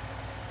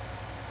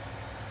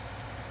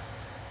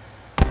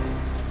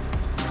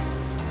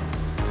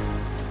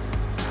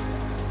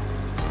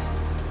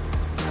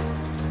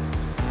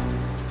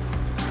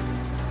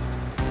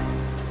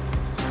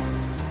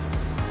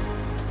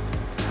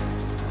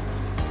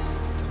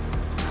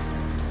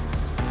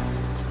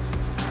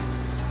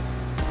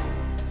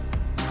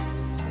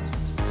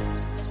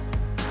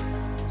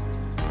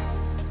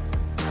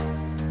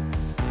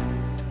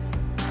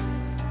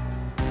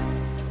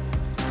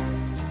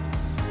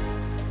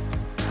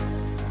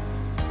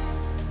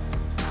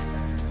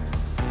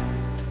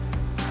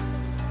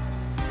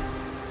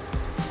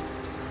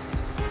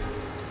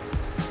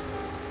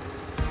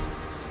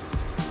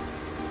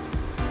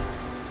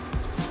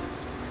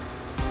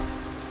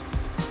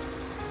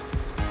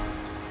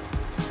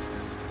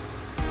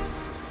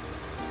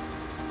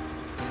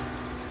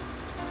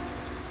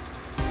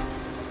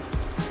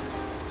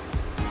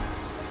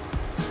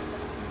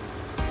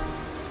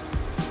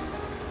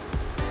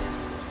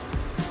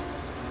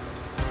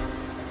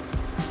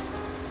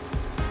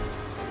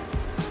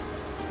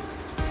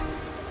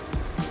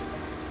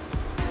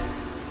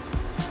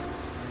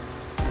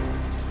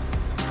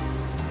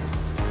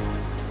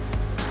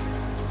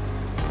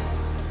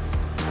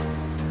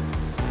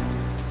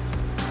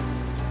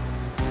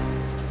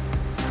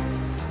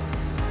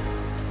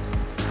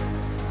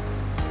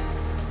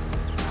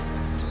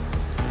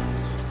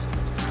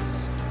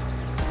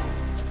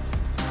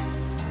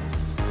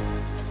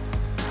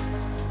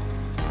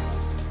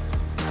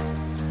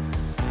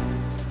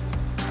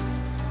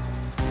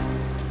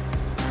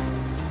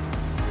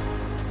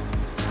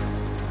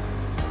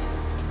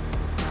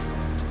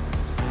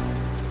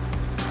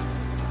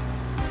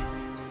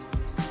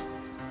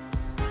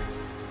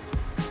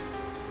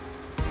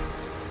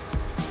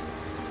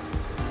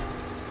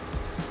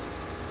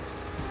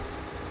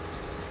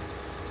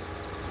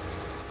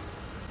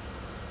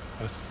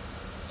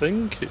 I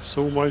think it's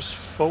almost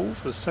full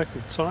for the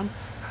second time.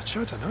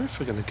 Actually, I don't know if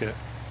we're going to get...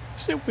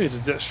 Isn't it weird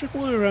that strip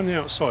all the way around the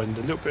outside and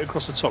a little bit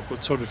across the top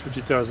got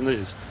 250,000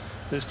 litres?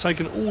 And it's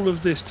taken all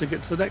of this to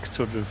get to the next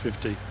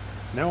 250.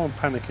 Now I'm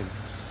panicking.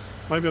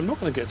 Maybe I'm not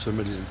going to get to 1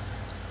 million.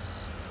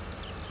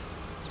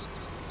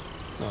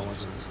 No, I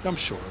don't. I'm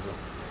sure I will.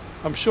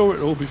 I'm sure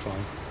it'll all be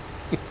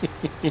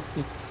fine.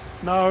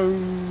 No,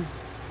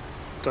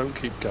 don't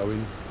keep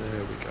going. There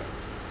we go.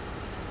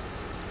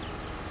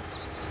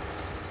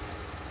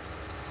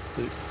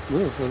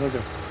 Oh, there they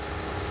go.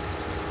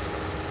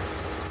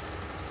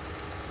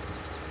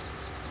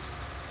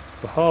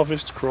 The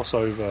harvest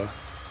crossover.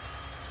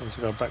 So let's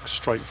go back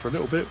straight for a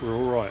little bit. We're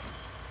all right.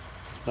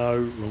 No,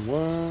 wrong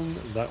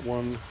one. That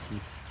one.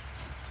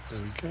 There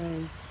we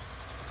go.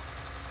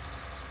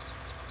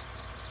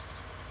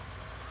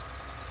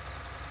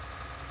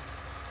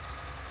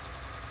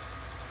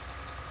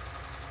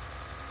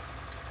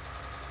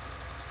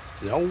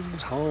 The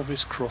old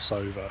harvest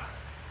crossover.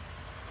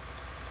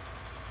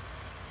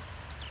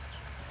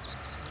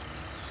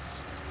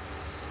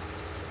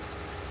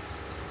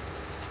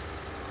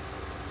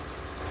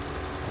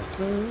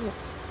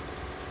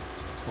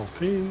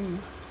 Hop in.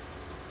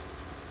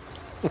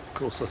 Of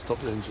course I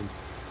stopped the engine.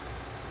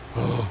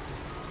 Oh.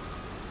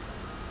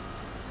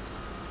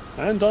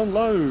 And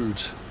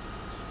unload.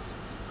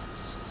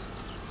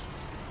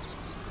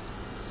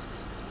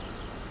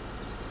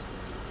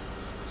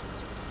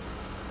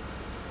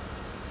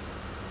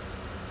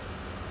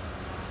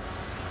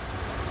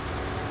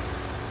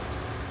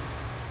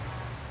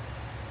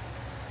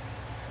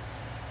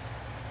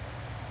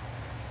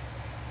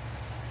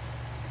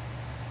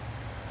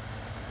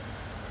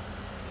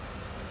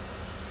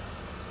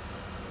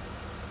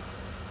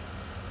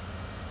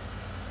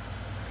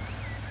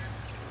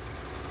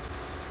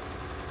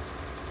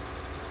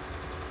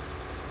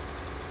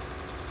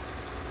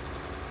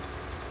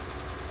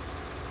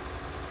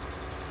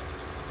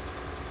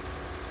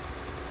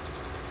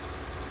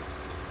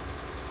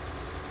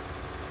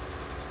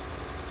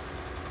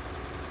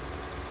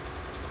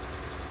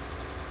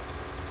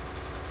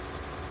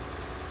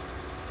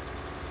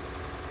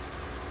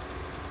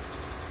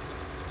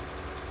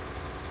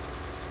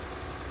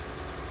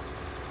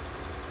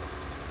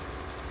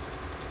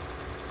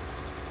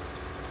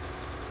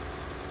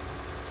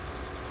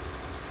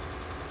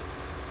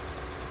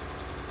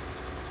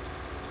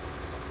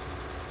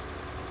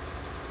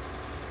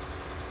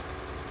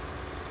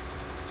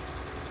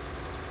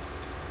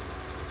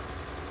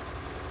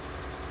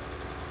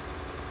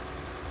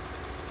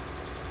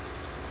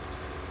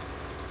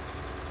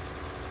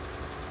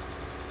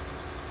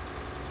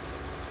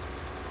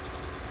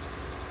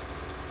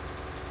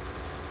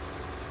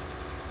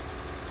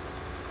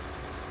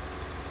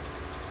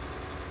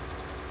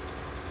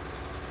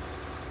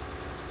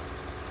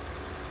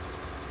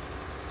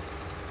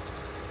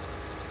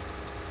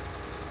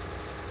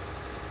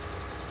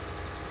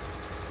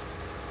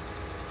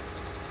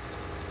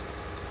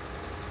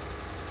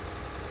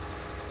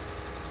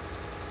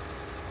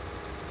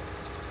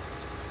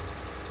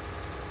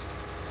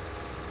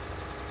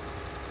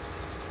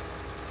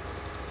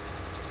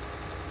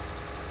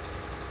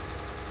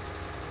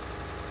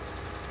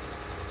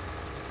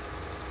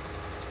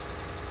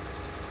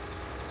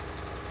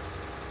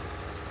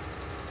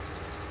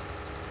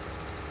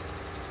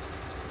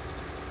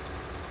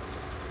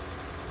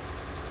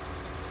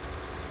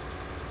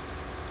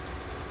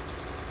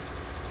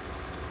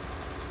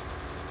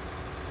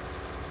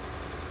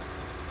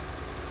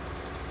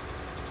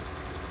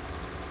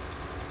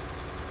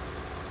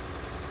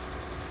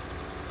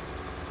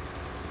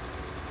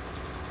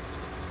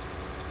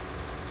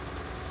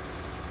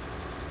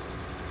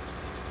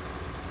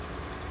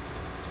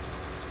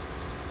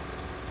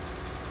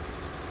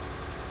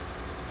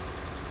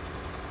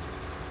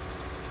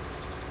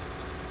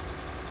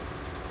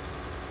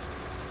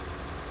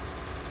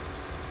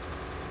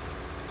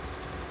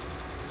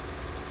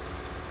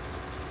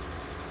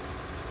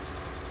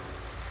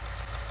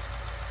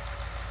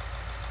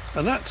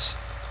 And that's,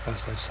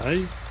 as they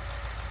say,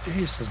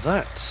 is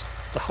that.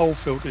 The whole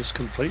field is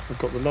complete. I've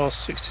got the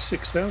last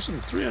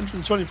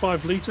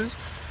 66,325 litres.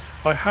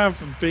 I have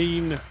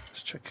been,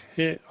 let's check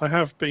here, I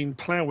have been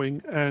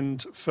ploughing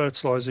and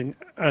fertilising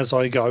as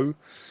I go.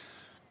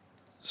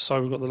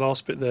 So we've got the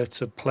last bit there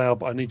to plough,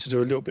 but I need to do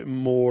a little bit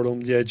more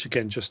along the edge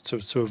again just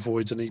to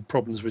avoid any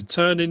problems with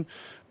turning.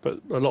 But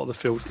a lot of the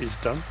field is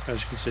done,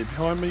 as you can see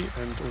behind me,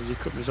 and all the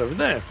equipment is over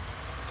there.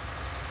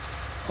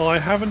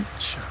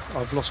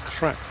 I've lost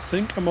track. I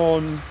think I'm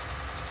on,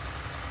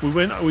 we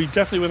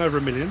definitely went over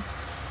 1 million.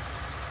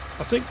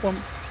 I think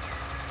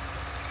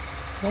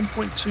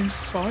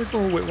 1.25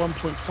 or we're at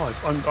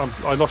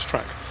 1.5. I lost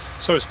track.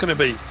 So it's either going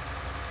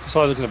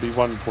to be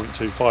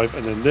 1.25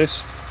 and then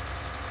this,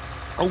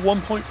 or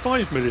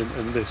 1.5 million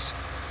and this.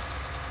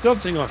 The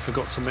other thing I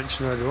forgot to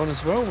mention earlier on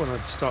as well when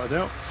I started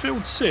out,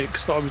 field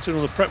 6 that I was doing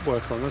all the prep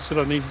work on, I said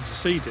I needed to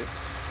seed it.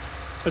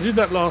 I did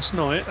that last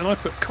night and I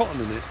put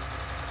cotton in it.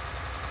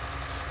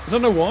 I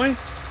don't know why. I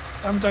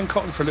haven't done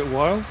cotton for a little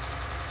while.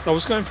 I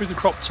was going through the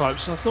crop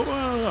types and I thought,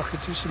 well, I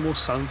could do some more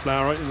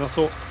sunflower, and I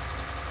thought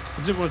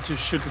I didn't want to do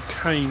sugar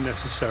cane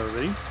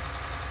necessarily.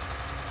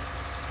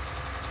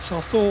 So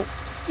I thought,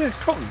 yeah,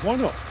 cotton, why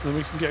not? And then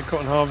we can get a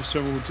cotton harvester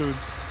and we'll do a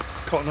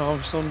cotton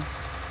harvest on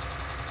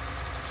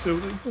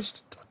field. It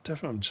was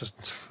definitely,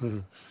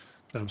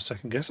 I'm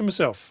second guessing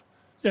myself.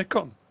 Yeah,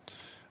 cotton.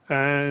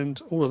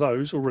 And all of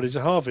those all ready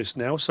to harvest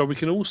now. So we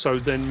can also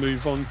then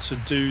move on to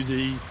do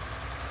the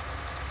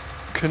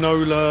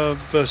canola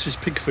versus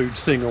pig food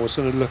thing. I was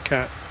going to look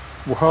at,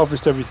 we'll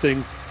harvest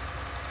everything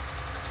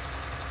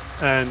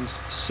and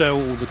sell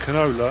the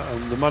canola,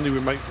 and the money we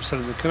make from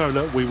selling the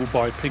canola we will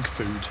buy pig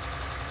food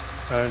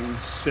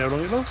and see how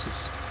long it lasts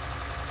us.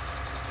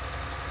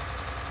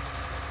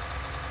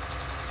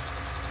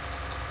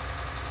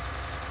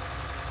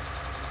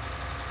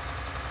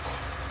 Oh,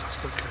 it does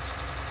look good.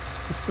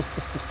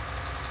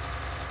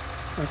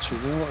 Actually,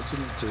 you know what I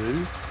didn't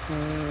do?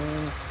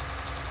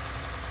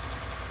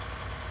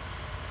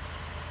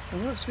 Oh,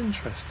 that's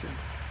interesting.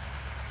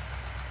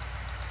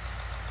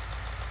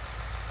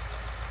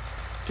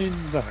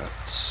 In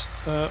that,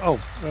 no,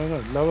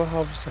 lower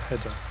harvester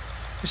header.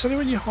 It's only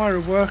when you hire a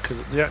worker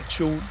that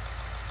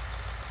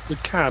the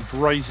cab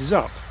raises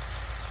up.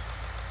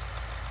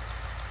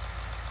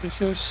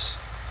 Because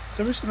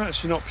there isn't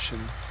actually an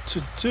option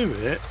to do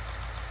it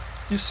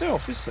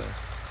yourself, is there?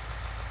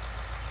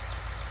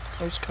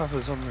 Close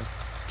covers on the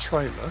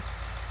trailer.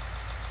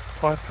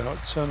 Pipe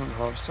out, turn on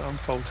harvester,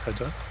 unfold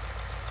header.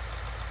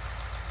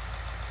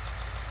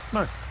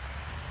 No.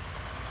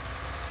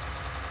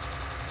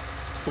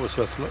 Thought it was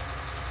worth a look.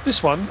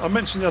 This one, I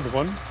mentioned the other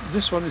one.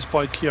 This one is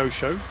by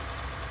Kyosho.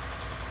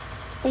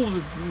 All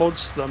the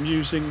mods that I'm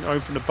using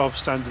over and above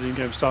standard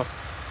in-game stuff,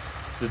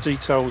 the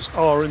details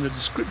are in the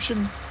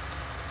description.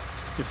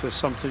 If there's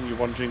something you're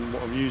wondering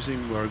what I'm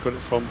using, where I got it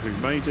from, who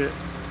made it,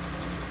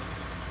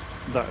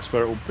 that's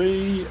where it will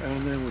be.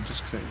 And then we'll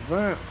disconnect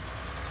that.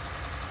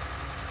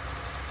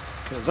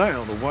 Get that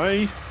out of the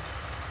way.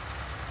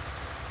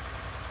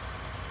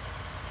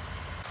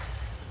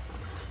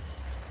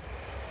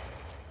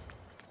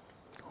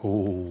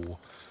 Oh,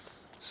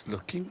 it's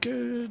looking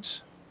good.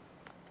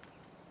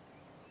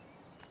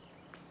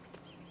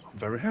 I'm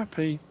very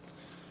happy.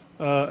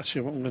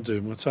 Actually, what I'm going to do,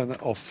 I'm going to turn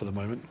that off for the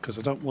moment because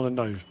I don't want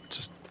to know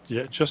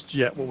just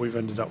yet what we've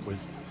ended up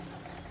with.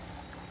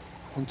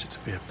 I want it to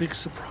be a big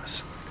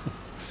surprise.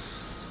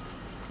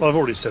 Well, I've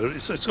already said it.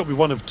 It's got to be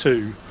one of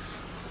two.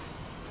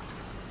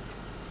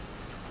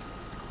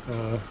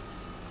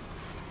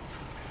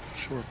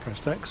 Sure, I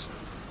pressed X.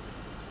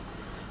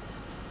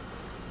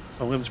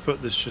 I'm going to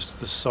put this just to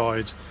the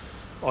side.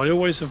 I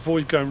always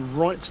avoid going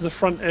right to the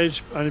front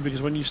edge, only because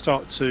when you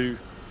start to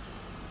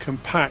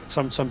compact,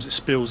 sometimes it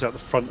spills out the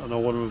front, and I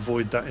want to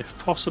avoid that if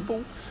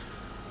possible.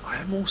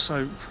 I'm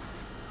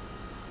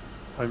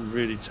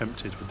really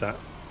tempted with that.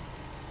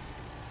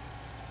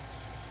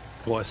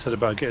 What I said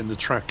about getting the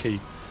Trac.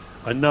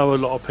 I know a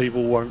lot of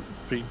people won't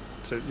be,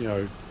 you know,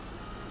 it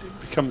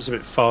becomes a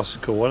bit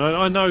farcical, and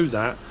I know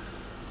that.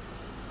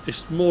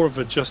 It's more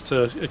of just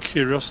a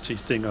curiosity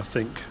thing, I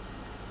think.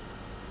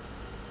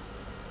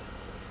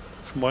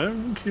 For my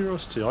own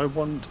curiosity, I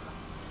wonder.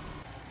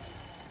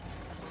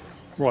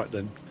 Right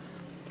then,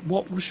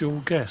 what was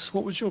your guess?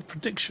 What was your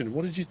prediction?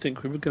 What did you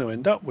think we were going to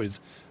end up with?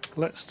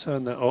 Let's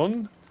turn that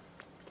on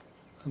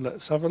and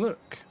let's have a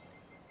look.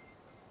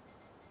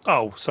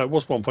 Oh, so it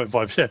was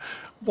 1.5, yeah.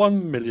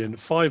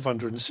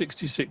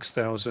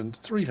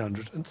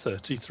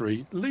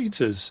 1,566,333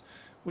 litres,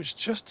 which is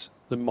just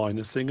the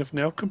minor thing of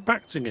now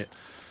compacting it.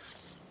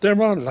 There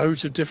are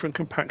loads of different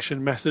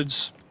compaction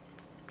methods.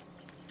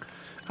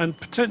 And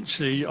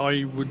potentially,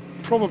 I would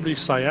probably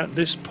say at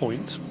this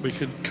point, we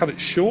could cut it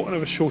short and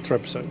have a shorter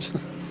episode.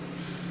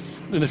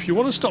 And if you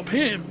want to stop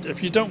here,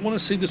 if you don't want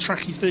to see the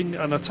tracky thing,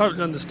 and I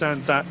totally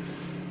understand that,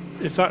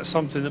 if that's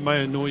something that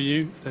may annoy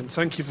you, then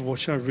thank you for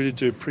watching. I really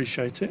do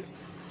appreciate it.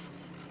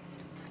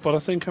 But I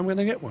think I'm going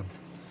to get one.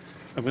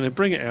 I'm going to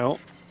bring it out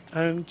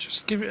and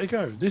just give it a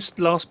go. This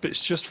last bit's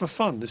just for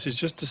fun. This is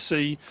just to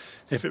see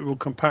if it will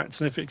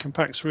compact, and if it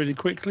compacts really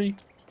quickly,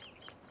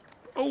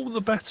 all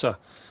the better.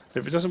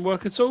 If it doesn't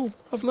work at all,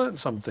 I've learnt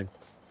something.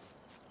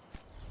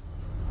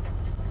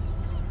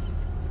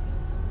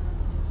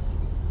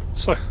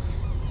 So, I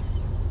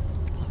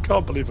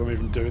can't believe I'm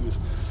even doing this.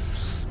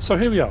 So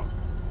here we are.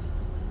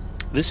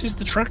 This is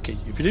the Tracky.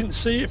 If you didn't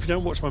see it, if you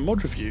don't watch my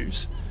mod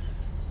reviews,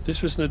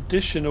 this was an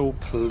additional,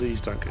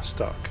 please don't get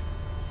stuck.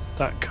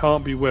 That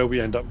can't be where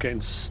we end up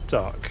getting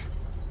stuck.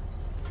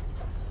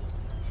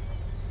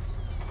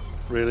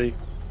 Really?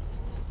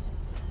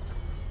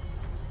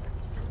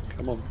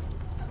 Come on.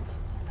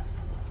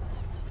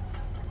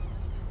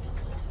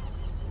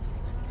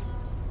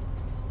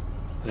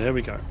 There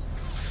we go.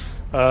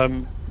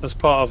 As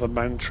part of a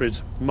Mantrid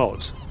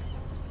mod.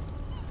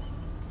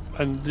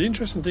 And the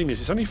interesting thing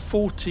is, it's only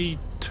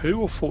 42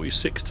 or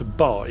 46 to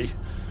buy.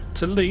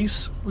 To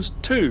lease was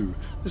 2.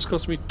 This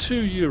cost me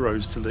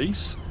 €2 to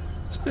lease.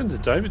 So at the end of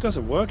the day, if it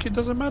doesn't work, it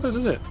doesn't matter,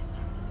 does it?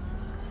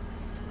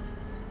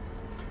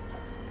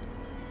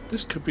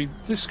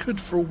 This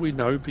could, for all we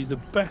know, be the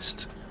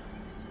best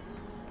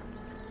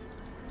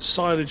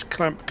silage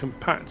clamp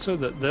compactor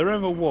that there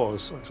ever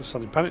was. I just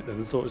suddenly panicked then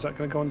and thought, is that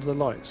going to go under the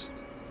lights?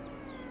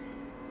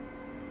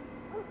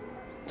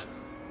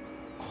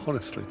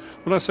 Honestly,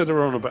 when I said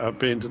earlier about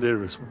being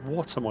delirious,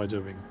 what am I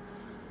doing?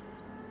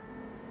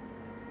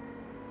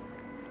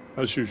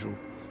 As usual,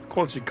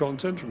 quality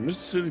content from Mr.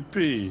 Silly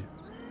P.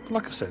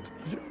 Like I said,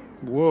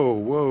 whoa,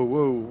 whoa,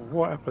 whoa,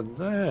 what happened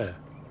there?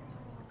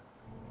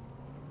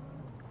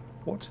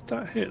 What did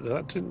that hit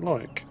that didn't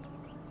like?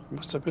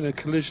 Must have been a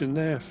collision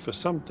there for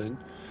something.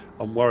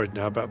 I'm worried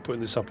now about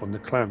putting this up on the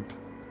clamp.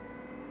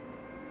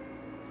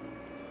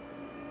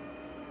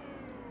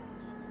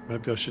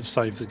 Maybe I should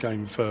save the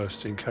game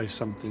first in case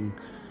something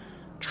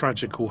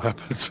tragical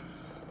happens.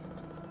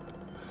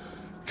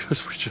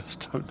 Because we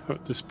just don't know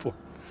at this point.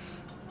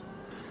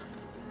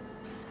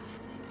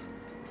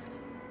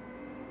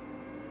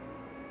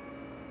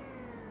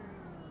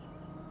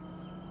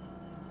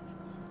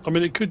 I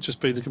mean, it could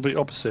just be the complete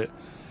opposite,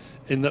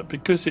 in that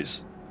because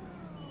it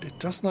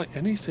doesn't like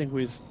anything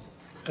with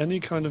any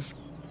kind of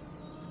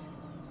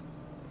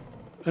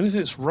anything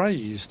that's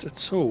raised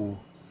at all.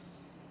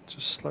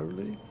 Just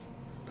slowly,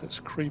 let's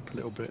creep a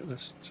little bit.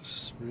 Let's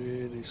just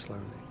really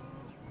slowly,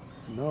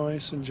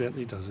 nice and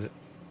gently does it.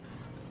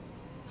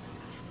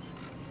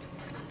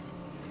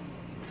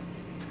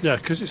 Yeah,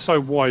 because it's so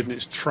wide in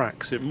its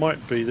tracks, it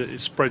might be that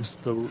it spreads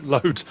the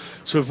load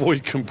to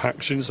avoid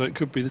compaction, so it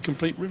could be the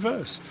complete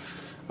reverse.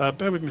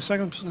 Bear with me a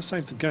second, I'm just going to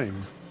save the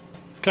game.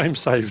 Game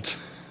saved.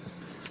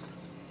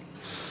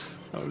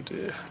 Oh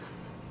dear.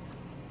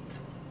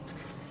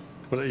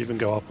 Will it even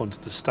go up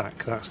onto the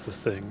stack? That's the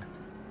thing.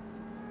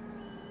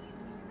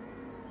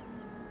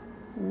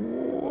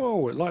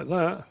 Whoa, it like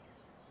that.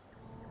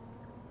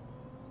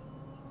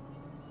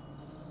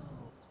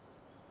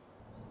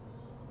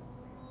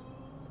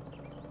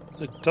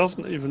 It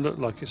doesn't even look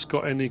like it's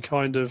got any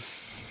kind of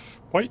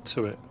weight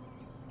to it,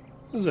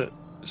 does it?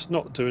 It's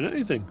not doing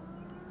anything.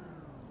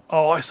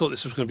 Oh, I thought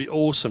this was going to be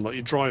awesome. Like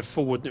you drive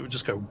forward and it would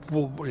just go,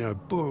 you know,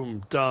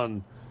 boom,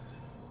 done.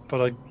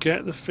 But I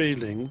get the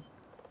feeling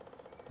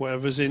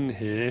whatever's in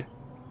here.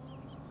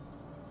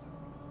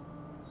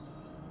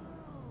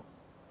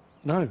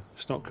 No,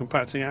 it's not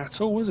compacting at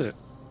all, is it?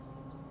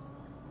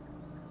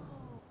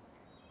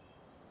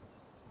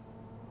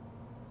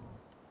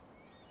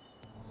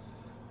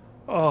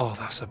 Oh,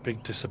 that's a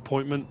big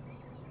disappointment.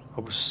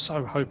 I was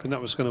so hoping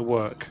that was going to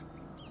work.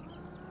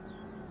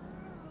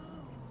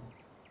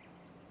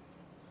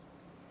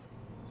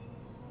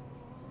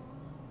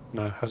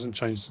 No, hasn't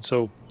changed at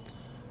all.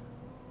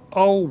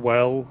 Oh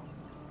well.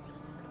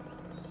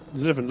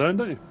 You live and learn,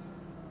 don't you?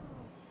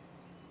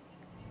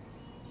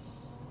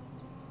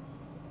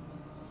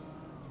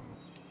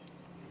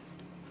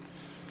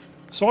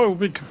 So I will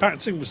be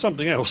compacting with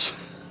something else.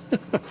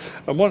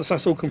 And once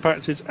that's all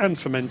compacted and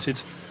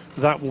fermented,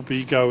 that will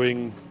be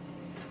going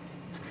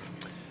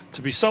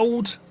to be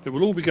sold. It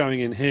will all be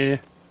going in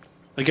here.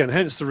 Again,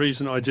 hence the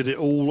reason I did it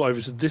all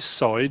over to this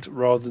side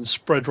rather than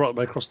spread right the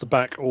way across the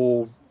back,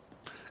 or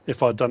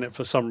if I'd done it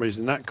for some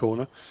reason in that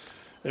corner.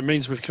 It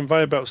means with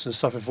conveyor belts and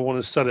stuff, if I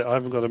want to sell it, I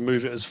haven't got to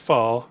move it as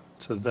far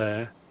to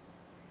there.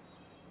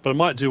 But I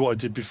might do what I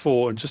did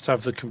before and just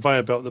have the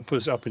conveyor belt that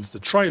puts it up into the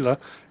trailer,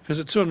 because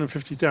at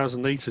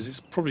 250,000 litres it's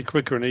probably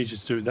quicker and easier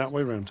to do it that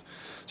way around.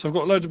 So I've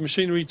got a load of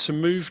machinery to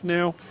move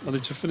now. I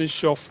need to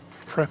finish off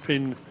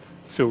prepping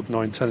field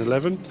 9, 10,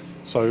 11.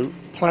 So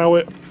plough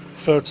it,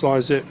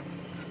 fertilise it,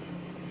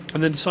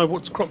 and then decide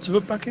what crop to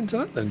put back into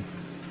that then.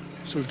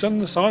 So we've done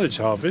the silage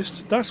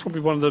harvest. That's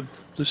probably one of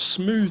the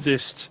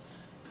smoothest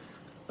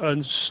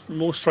and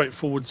more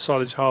straightforward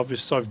silage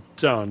harvests I've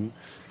done,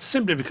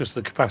 simply because of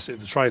the capacity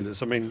of the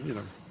trailers. I mean, you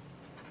know,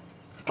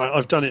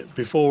 I've done it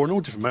before on all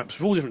different maps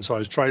with all different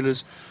size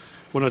trailers.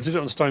 When I did it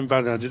on Stone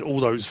Valley, I did all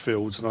those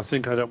fields, and I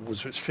think I ended up with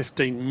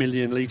 15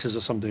 million litres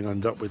or something I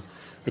ended up with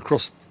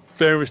across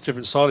various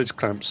different silage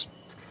clamps.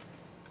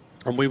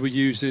 And we were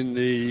using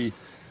the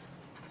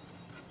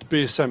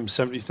BSM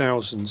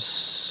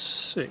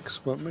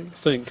 70,006, weren't we? I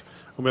think.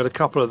 And we had a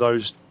couple of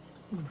those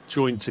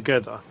joined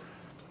together.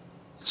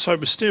 So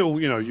it was still,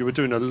 you know, you were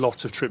doing a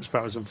lot of trips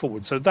backwards and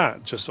forwards. So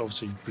that just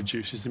obviously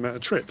reduces the amount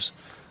of trips.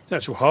 The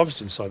actual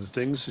harvesting side of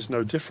things is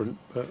no different,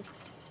 but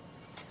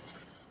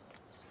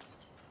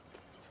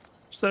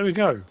so there we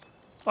go.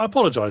 I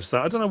apologise for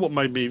that. I don't know what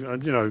made me,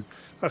 you know,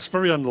 that's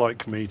very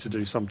unlike me to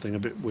do something a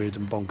bit weird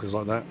and bonkers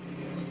like that.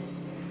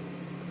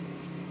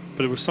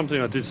 But it was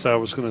something I did say I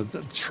was going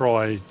to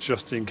try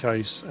just in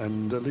case,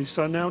 and at least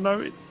I now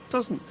know it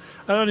doesn't.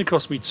 It only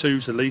cost me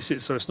 2 to lease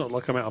it, so it's not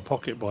like I'm out of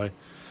pocket by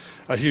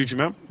a huge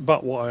amount.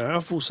 But what I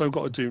have also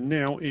got to do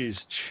now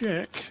is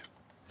check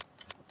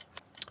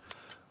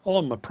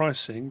on my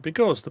pricing,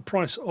 because the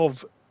price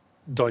of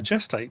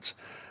digestate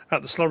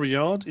at the slurry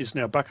yard is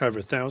now back over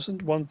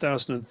 1,000,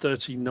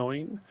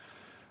 1,039.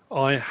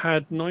 I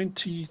had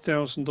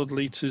 90,000 odd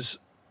litres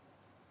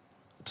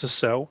to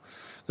sell.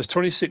 There's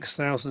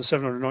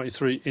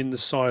 26,793 in the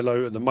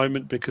silo at the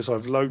moment because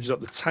I've loaded up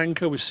the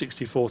tanker with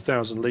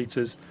 64,000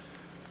 litres.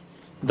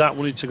 That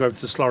will need to go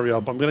to the slurry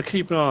yard, but I'm going to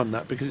keep an eye on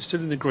that because it's still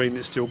in the green,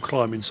 it's still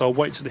climbing. So I'll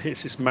wait till it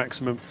hits its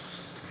maximum.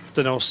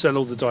 Then I'll sell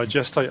all the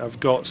digestate I've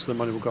got, so the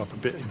money will go up a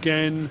bit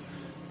again.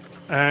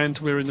 And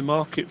we're in the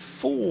market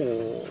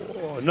for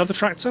another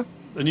tractor,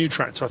 a new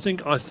tractor. I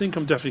think I'm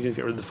definitely going to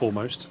get rid of the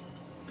foremost.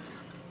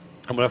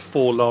 I'm going to have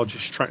 4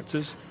 largest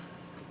tractors.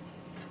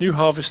 New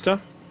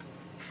harvester.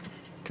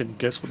 Can you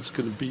guess what it's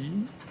going to be?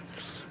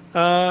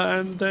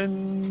 And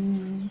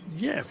then,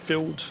 yeah,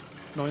 field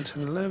 9,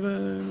 10,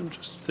 11. I'm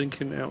just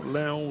thinking out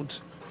loud.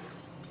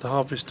 The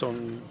harvest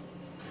on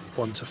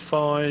 1 to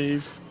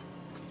 5.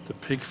 The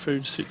pig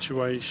food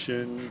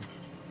situation.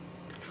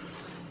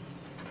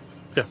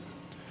 Yeah,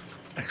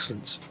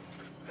 excellent.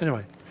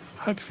 Anyway,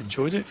 I hope you've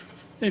enjoyed it.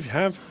 If you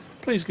have,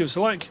 please give us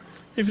a like.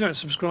 If you don't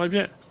subscribe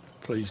yet,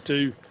 please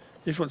do.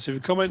 If you want to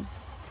leave a comment,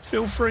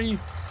 feel free.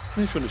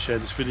 And if you want to share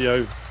this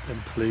video,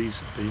 then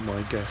please be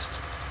my guest.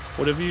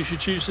 Whatever you should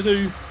choose to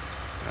do,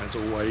 as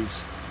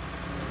always,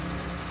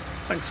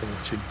 thanks for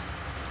watching.